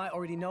think I might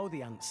already know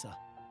the answer.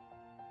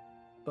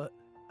 But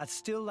I'd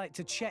still like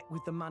to check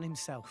with the man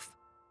himself.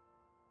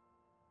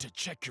 To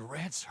check your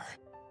answer?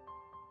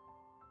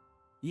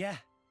 Yeah.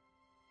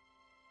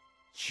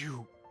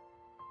 You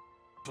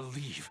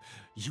believe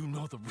you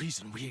know the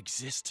reason we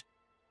exist?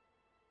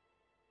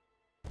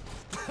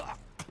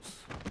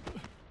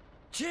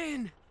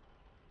 Jin!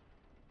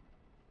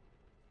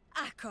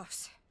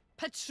 Akos,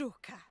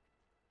 Petroka.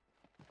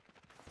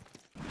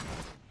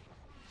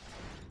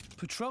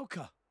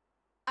 Petroka?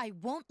 I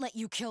won't let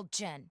you kill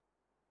Jen.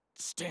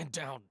 Stand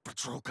down,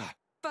 Petroka.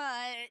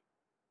 But...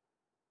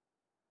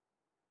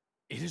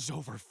 It is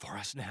over for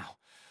us now.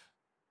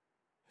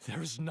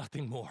 There is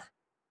nothing more.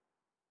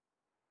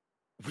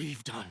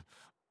 We've done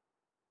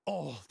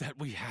all that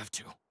we have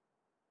to.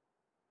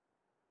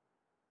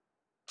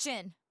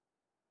 Jin.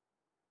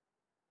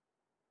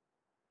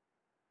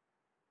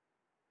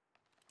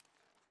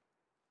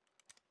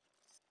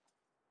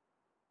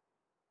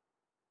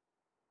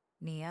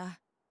 Nia?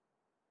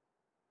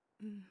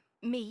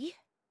 Me?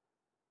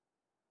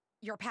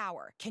 Your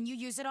power. Can you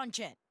use it on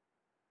Jin?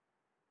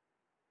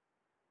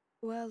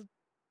 Well,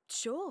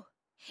 sure.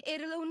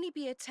 It'll only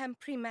be a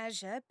temporary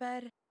measure,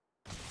 but...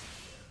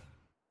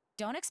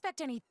 Don't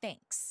expect any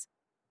thanks.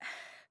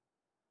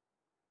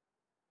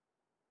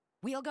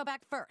 We'll go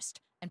back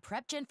first and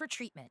prep Jin for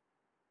treatment.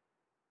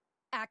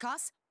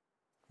 Akos,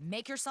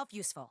 make yourself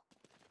useful.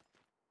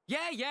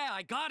 Yeah,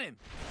 I got him!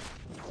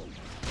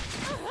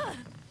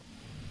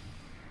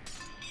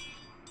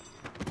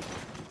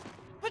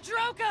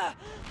 Petroka!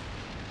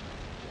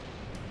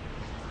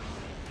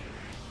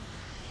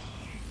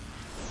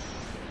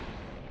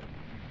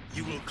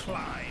 You will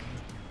climb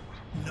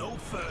no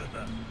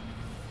further.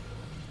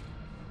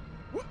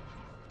 What?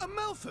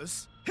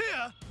 Amalthus?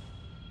 Here?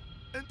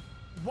 And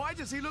why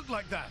does he look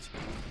like that?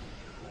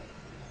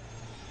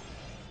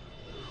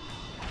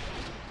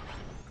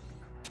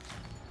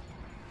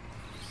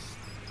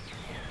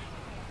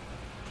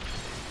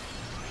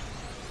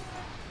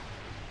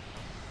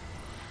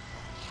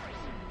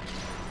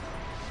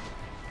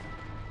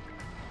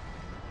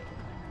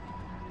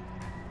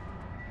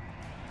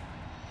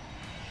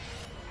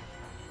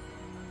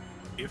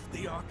 If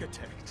the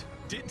architect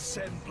did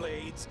send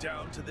blades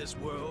down to this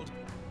world,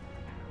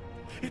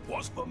 it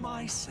was for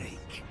my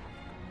sake.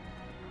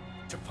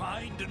 To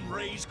find and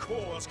raise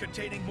cores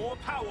containing more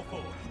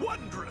powerful,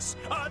 wondrous,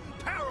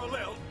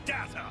 unparalleled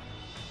data.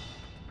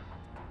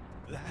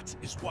 That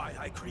is why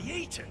I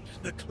created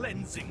the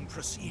cleansing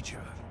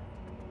procedure.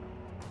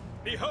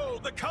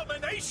 Behold the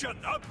culmination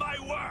of my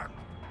work!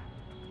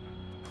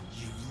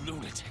 You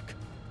lunatic.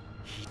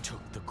 He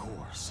took the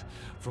cores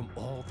from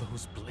all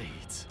those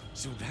blades.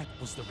 So that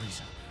was the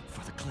reason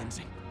for the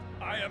cleansing.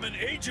 I am an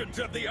agent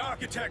of the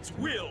architect's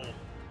will.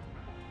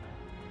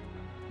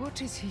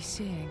 What is he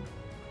saying?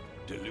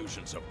 Delusion.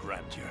 delusions of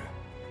grandeur.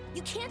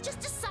 You can't just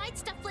decide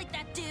stuff like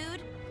that,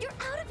 dude! You're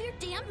out of your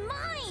damn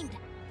mind!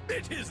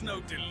 It is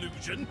no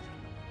delusion.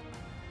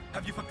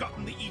 Have you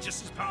forgotten the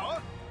Aegis's power?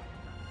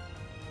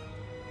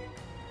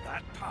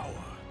 That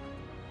power.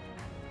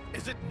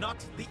 Is it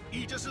not the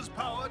Aegis's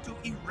power to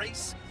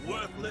erase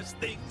worthless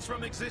things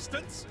from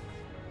existence?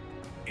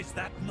 Is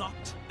that not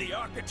the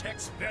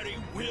Architect's very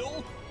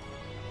will?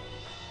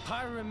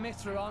 Pyra and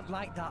Mithra aren't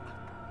like that.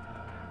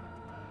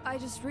 I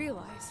just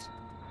realized.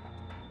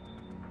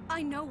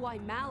 I know why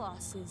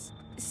Malos is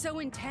so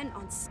intent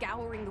on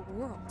scouring the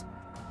world.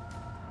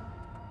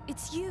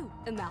 It's you,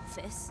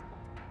 Amalthus.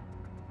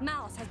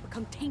 Malos has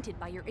become tainted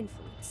by your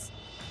influence.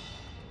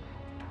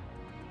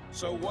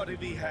 So what if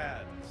he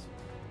has?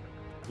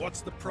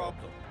 What's the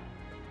problem?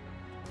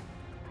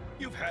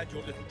 You've had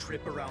your little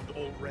trip around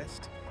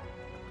Allrest.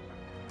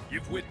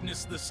 You've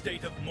witnessed the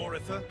state of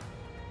Moritha.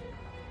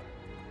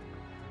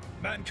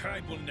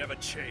 Mankind will never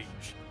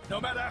change, no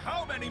matter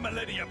how many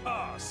millennia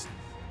pass.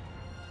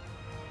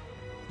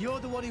 You're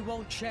the one who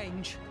won't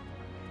change.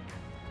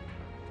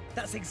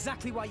 That's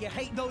exactly why you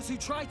hate those who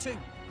try to.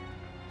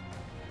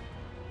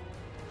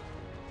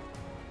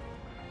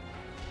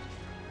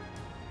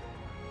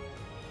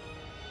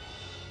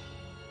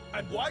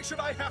 And why should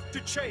I have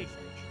to change?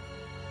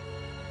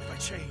 If I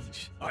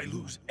change, I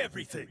lose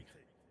everything.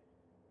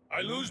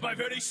 I lose my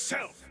very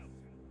self.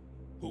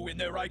 Who in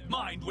their right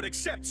mind would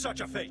accept such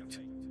a fate?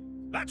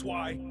 That's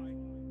why.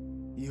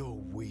 You're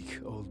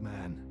weak, old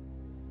man.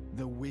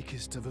 The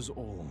weakest of us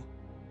all.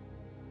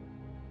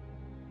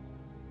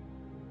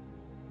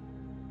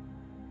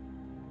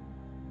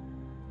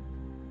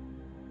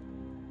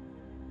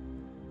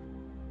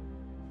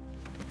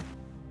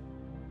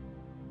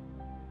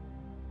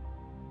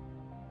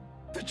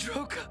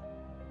 Petroka!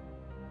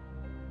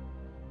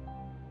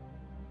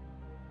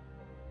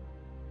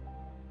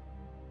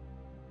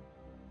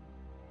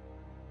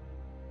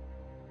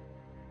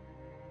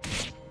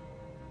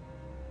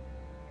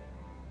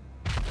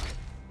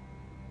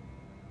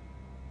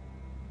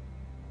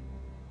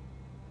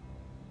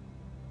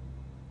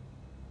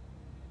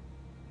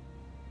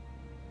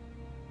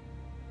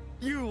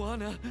 You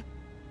wanna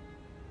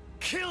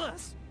kill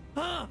us,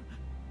 huh?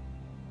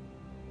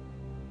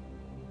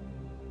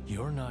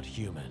 You're not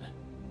human.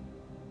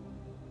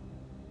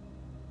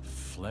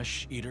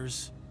 Flesh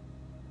eaters?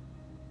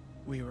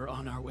 We were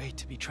on our way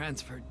to be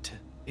transferred to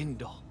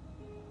Indol.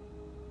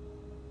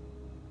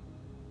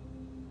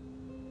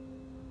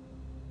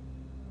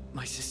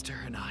 My sister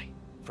and I,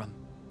 from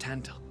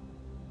Tantal.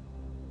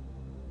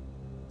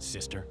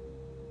 Sister?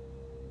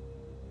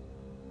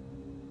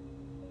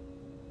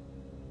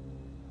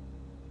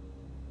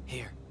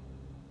 Here.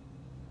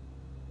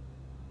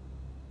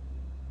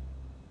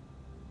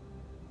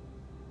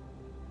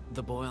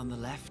 The boy on the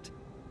left,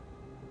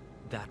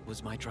 that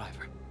was my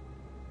driver.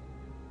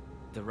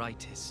 The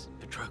right is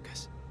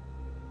Petroka's.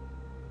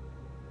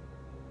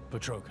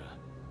 Petroka.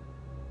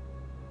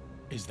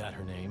 Is that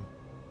her name?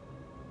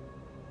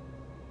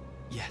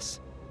 Yes.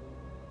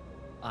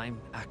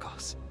 I'm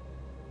Akos.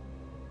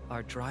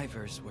 Our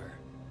drivers were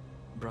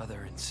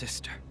brother and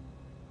sister.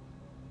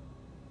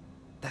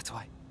 That's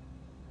why.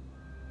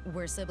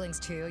 We're siblings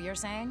too, you're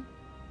saying?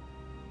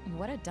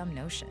 What a dumb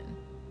notion.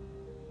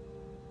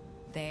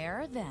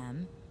 They're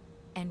them,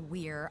 and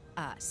we're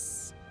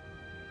us.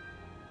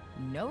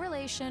 No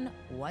relation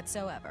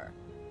whatsoever.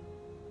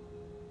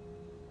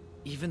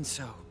 Even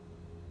so,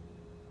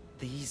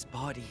 these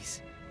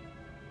bodies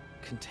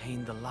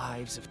contain the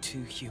lives of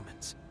two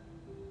humans.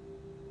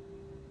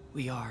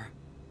 We are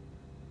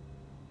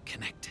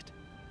connected.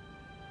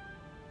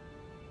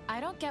 I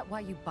don't get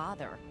why you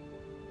bother.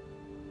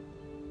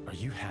 Are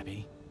you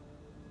happy?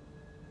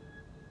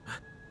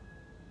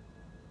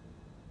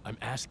 I'm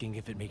asking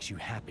if it makes you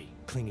happy,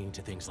 clinging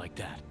to things like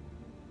that.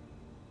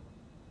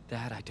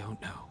 That I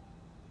don't know.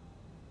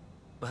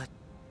 But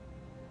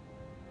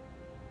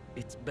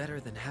it's better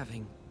than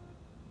having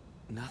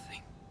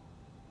nothing.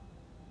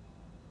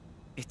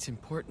 It's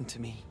important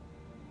to me.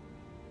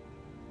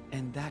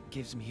 And that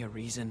gives me a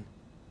reason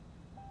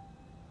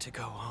to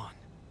go on.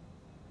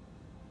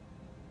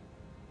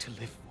 To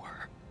live for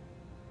her.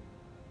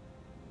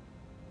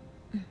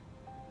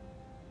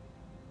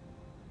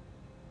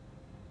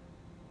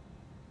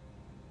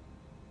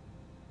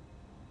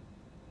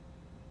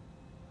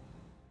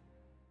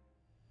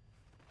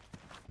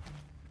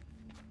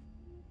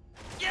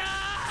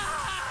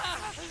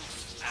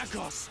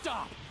 Akos,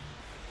 stop!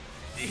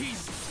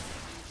 He's...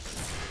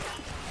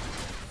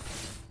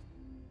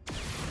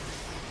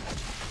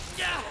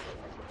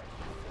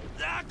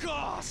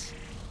 Akos!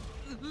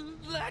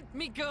 Let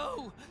me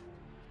go!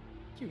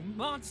 You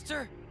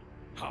monster!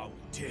 How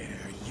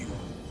dare you?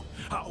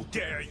 How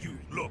dare you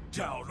look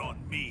down on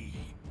me?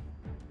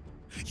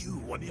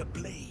 You are mere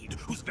blade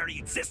whose very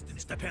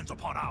existence depends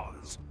upon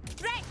ours.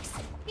 Rex!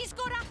 He's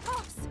got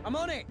Akos! I'm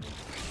on it!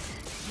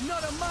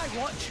 Not on my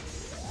watch!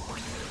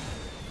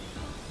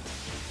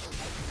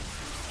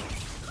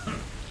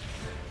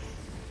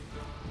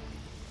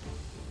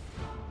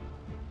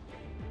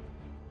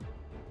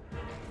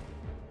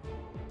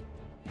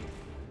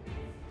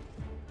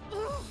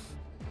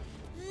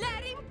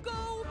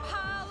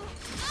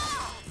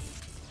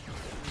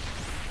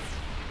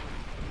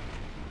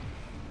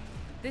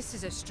 This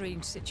is a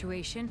strange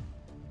situation.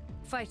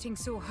 Fighting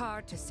so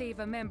hard to save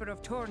a member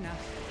of Torna.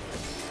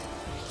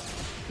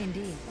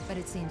 Indeed, but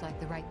it seemed like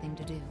the right thing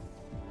to do.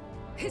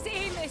 His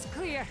aim is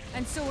clear,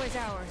 and so is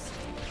ours.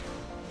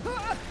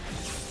 Ah!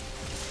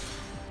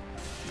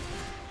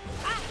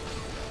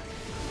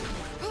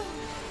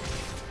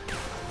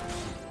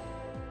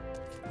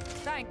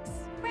 Thanks.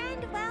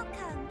 Friend,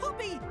 welcome.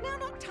 Poppy, now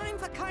not time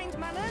for kind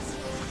manners.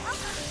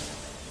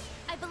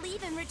 I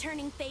believe in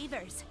returning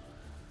favors.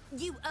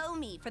 You owe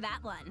me for that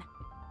one.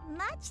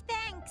 Much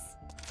thanks.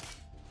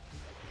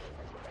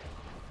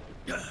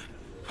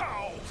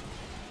 How?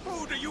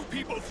 Who do you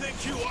people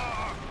think you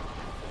are?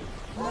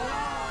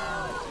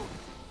 Whoa!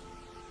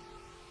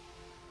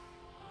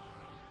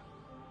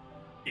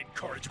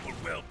 Incorrigible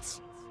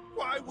whelps.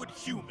 Why would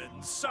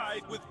humans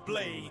side with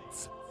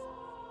blades?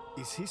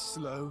 Is he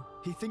slow?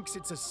 He thinks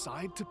it's a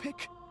side to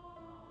pick?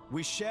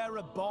 We share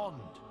a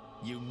bond,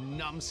 you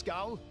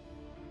numbskull.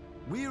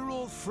 We're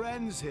all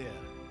friends here.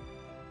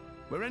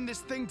 We're in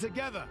this thing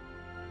together.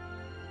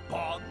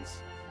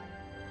 Bonds?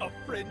 Of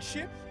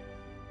friendship?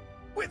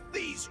 With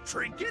these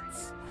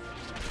trinkets?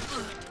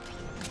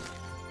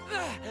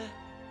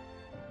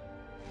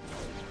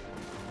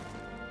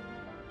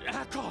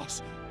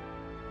 Akos!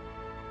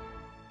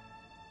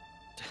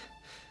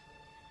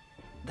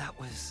 That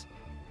was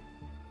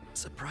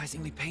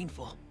surprisingly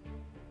painful.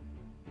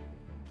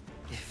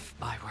 If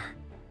I were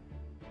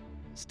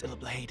still a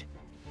blade,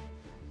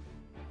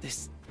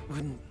 this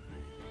wouldn't...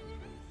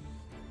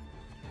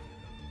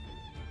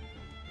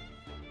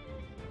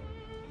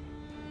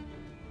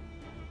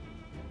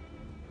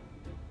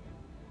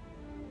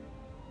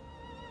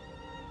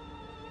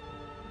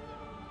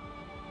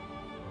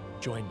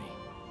 Join me.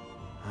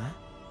 Huh?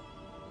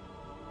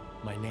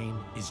 My name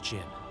is Jin.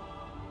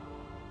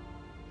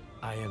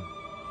 I am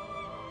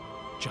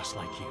just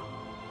like you.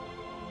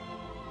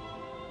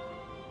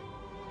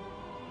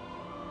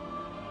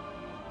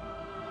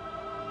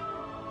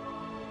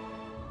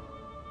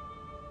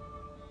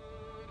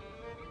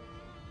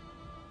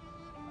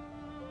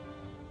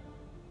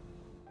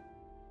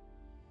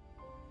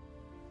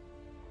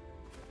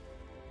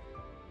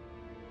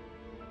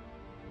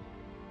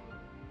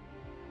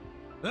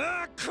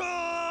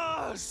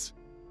 Akos!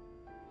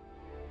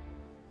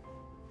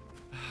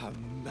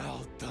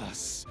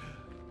 Amalthus.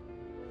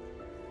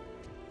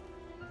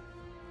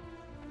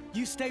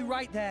 You stay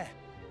right there.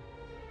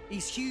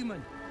 He's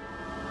human.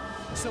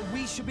 So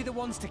we should be the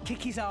ones to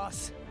kick his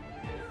ass.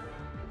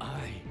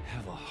 I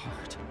have a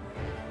heart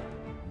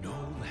no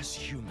less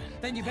human.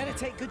 Then you better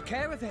take good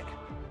care of it.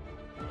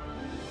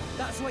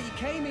 That's why you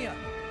came here.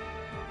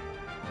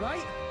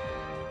 Right?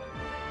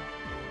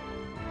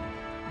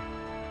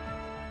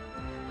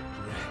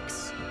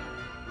 Rex.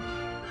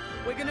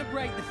 We're gonna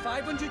break the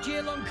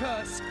 500-year-long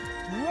curse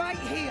right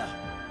here.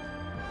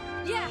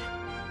 Yeah.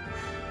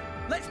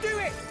 Let's do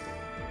it!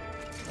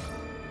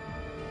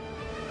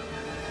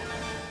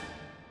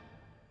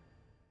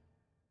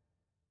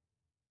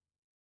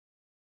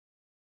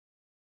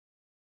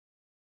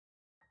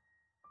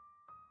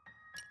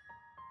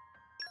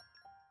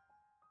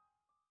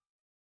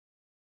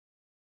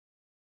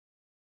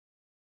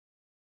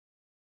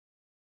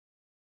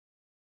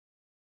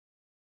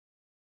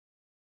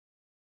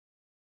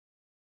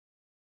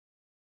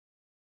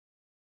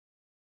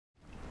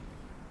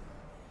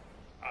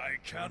 I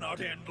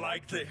cannot end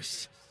like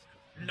this.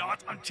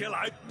 Not until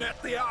I've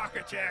met the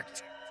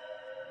architect.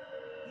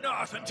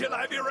 Not until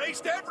I've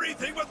erased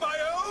everything with my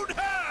own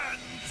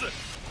hands!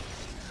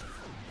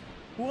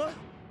 What?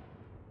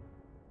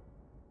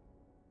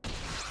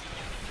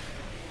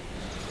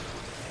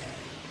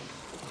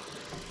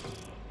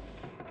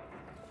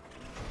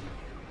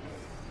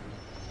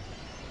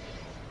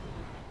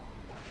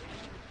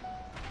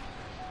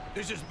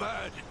 This is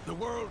bad. The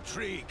World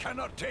Tree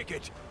cannot take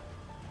it.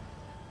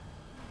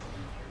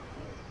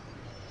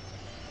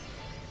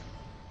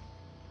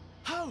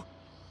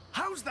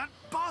 How's that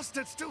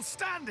bastard still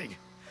standing?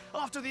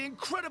 After the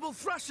incredible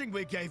thrashing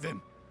we gave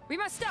him? We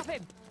must stop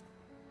him!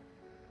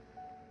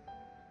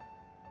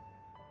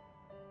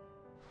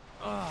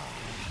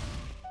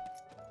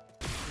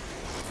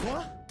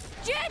 What?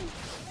 Jin!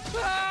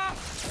 Ah!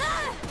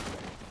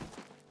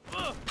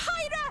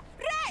 Pyra!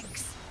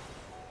 Rex!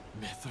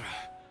 Mithra.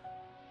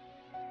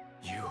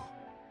 You.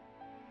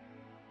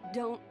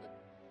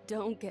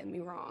 Don't get me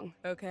wrong,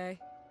 okay?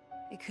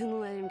 I couldn't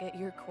let him get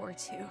your core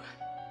too.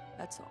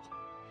 That's all.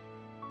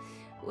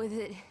 With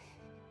it,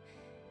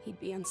 he'd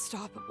be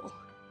unstoppable.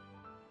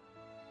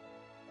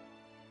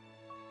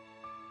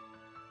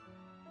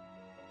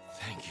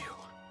 Thank you.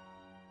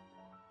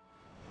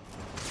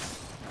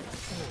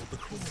 All the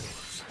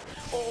claws,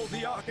 all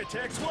the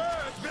architect's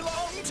words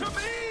belong to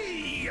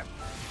me!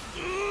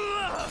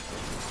 Ugh!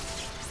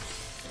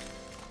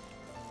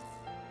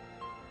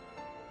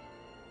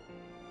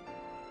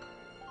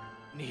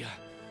 Nia,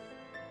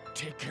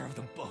 take care of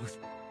them both.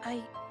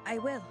 I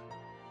will.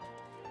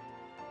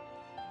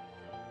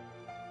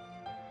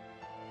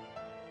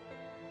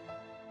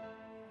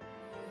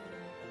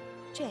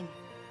 Jin,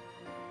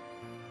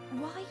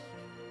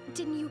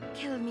 Didn't you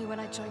kill me when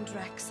I joined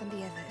Rex and the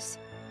others?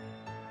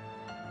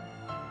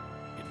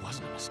 It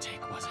wasn't a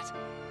mistake, was it?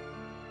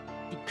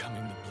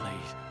 Becoming the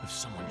blade of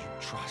someone you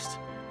trust.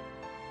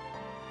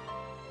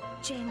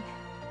 Jin.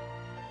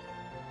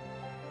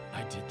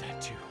 I did that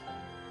too,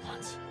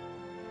 once.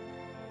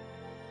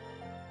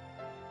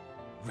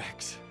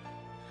 Rex,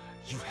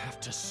 you have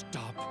to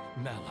stop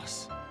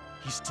Malus.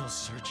 He's still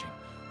searching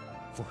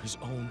for his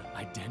own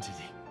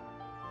identity.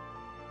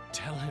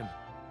 Tell him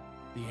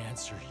the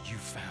answer you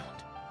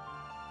found.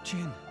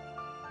 Jin.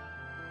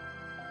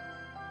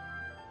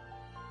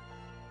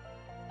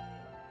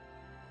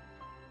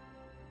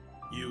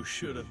 You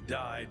should have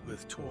died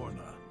with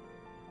Torna.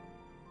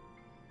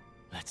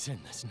 Let's end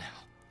this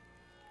now.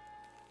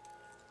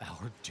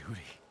 Our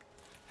duty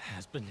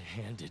has been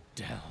handed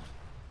down.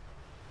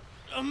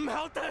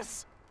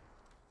 Malthus!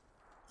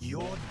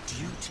 Your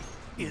duty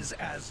is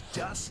as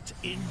dust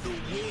in the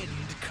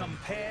wind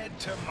compared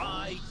to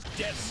my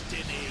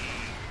destiny.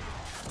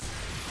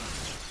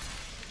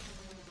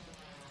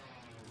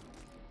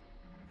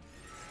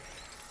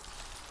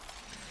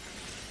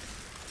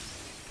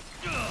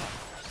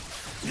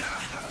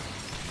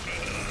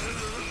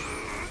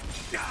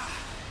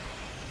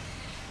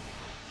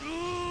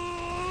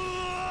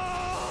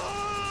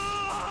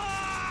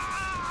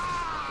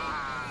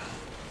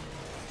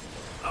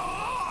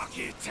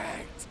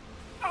 Architect!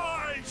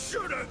 I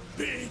should have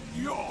been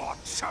your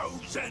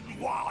chosen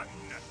one!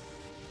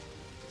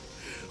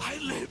 I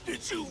lived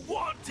as you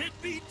wanted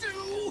me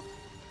to!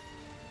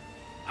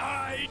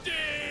 I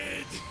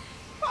did!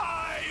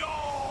 I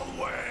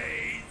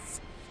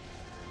always!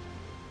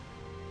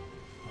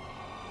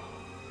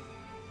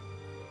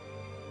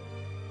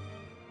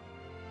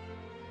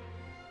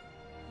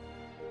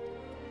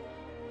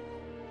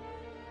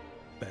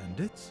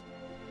 Bandits?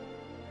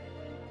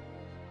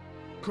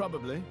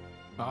 Probably.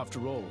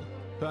 After all,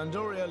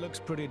 Pandoria looks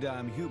pretty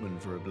damn human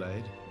for a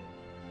blade.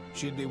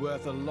 She'd be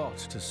worth a lot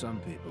to some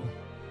people.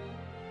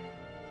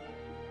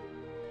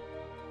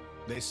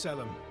 They sell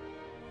them.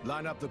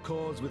 Line up the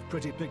cords with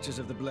pretty pictures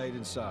of the blade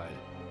inside.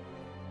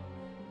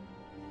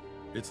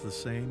 It's the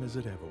same as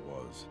it ever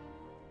was.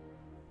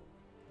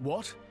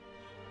 What?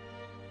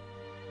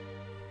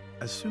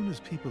 As soon as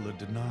people are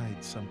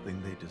denied something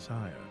they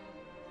desire,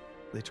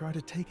 they try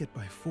to take it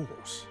by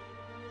force.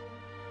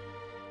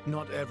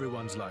 Not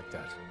everyone's like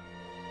that.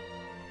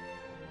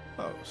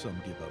 Oh, some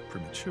give up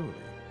prematurely,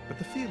 but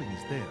the feeling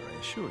is there, I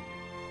assure you.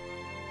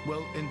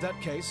 Well, in that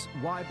case,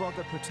 why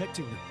bother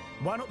protecting them?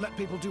 Why not let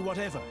people do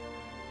whatever?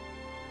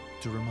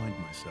 To remind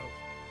myself,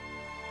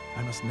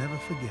 I must never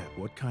forget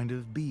what kind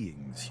of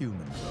beings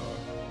humans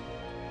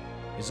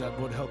are. Is that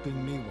what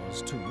helping me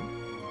was, too?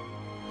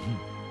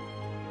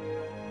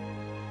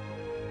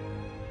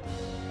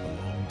 A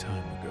long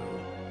time ago,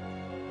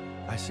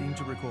 I seem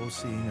to recall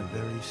seeing a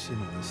very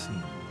similar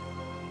scene.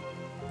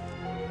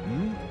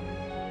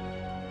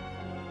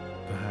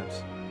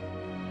 Perhaps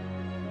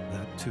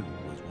that too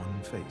was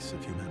one face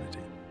of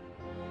humanity.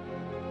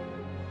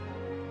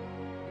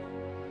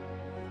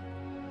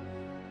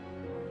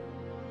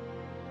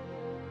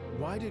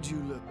 Why did you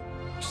look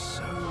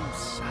so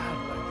sad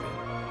like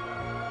that?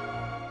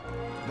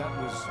 That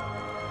was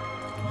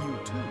you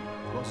too,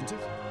 wasn't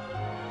it?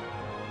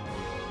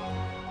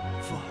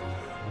 Father,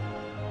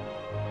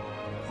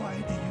 why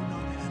do you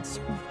not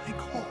answer my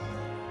call?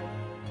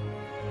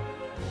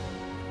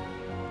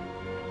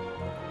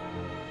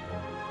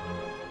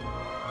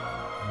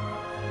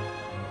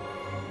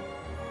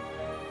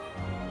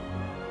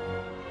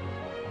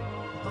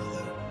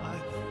 Mother,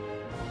 I've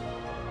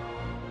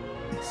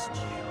missed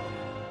you.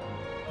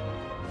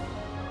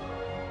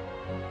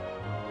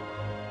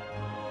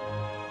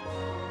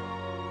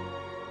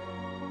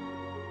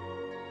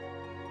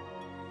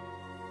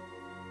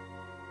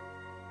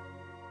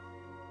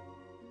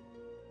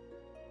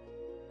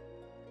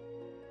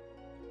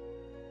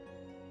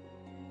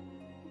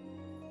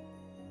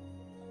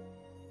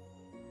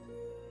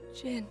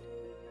 Jin.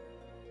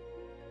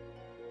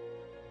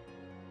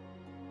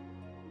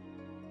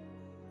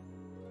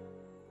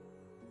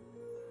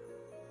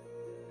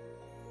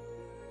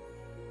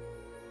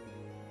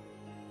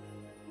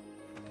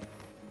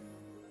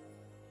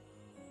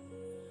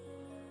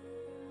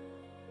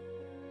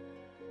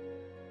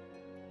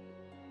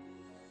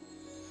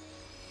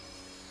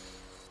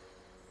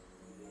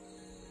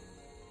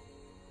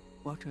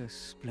 What a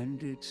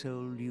splendid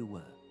soul you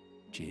were,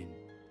 Jin.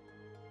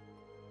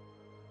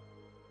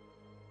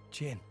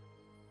 Jin.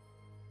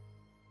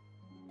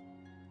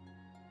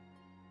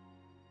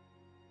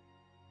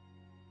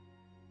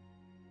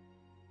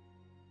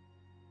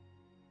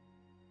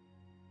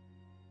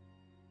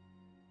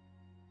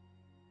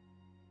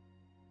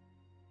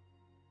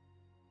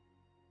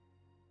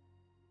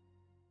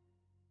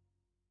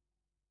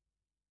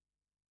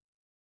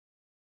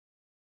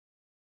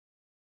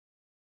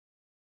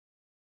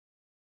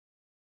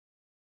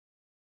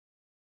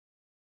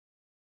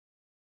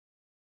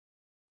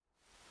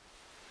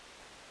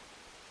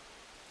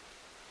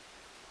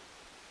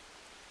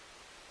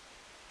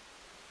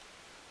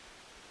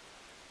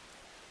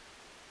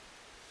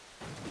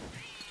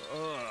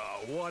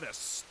 What a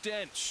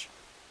stench!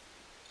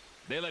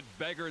 They let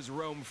beggars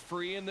roam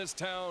free in this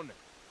town?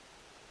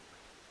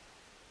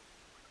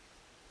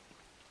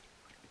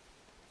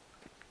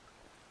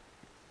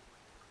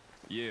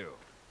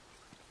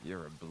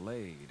 You're a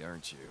blade,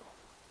 aren't you?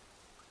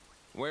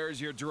 Where's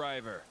your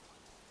driver?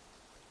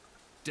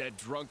 Dead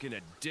drunk in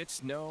a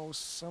ditch? No,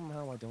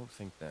 somehow I don't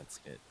think that's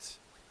it.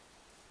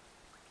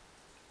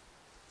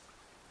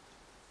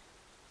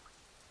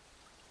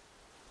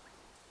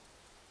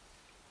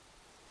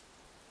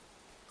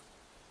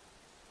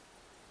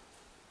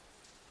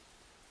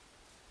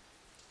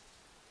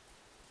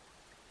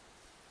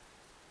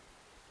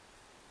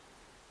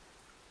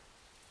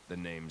 The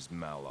name's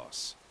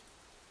Malos.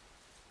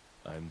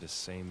 I'm the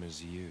same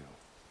as you.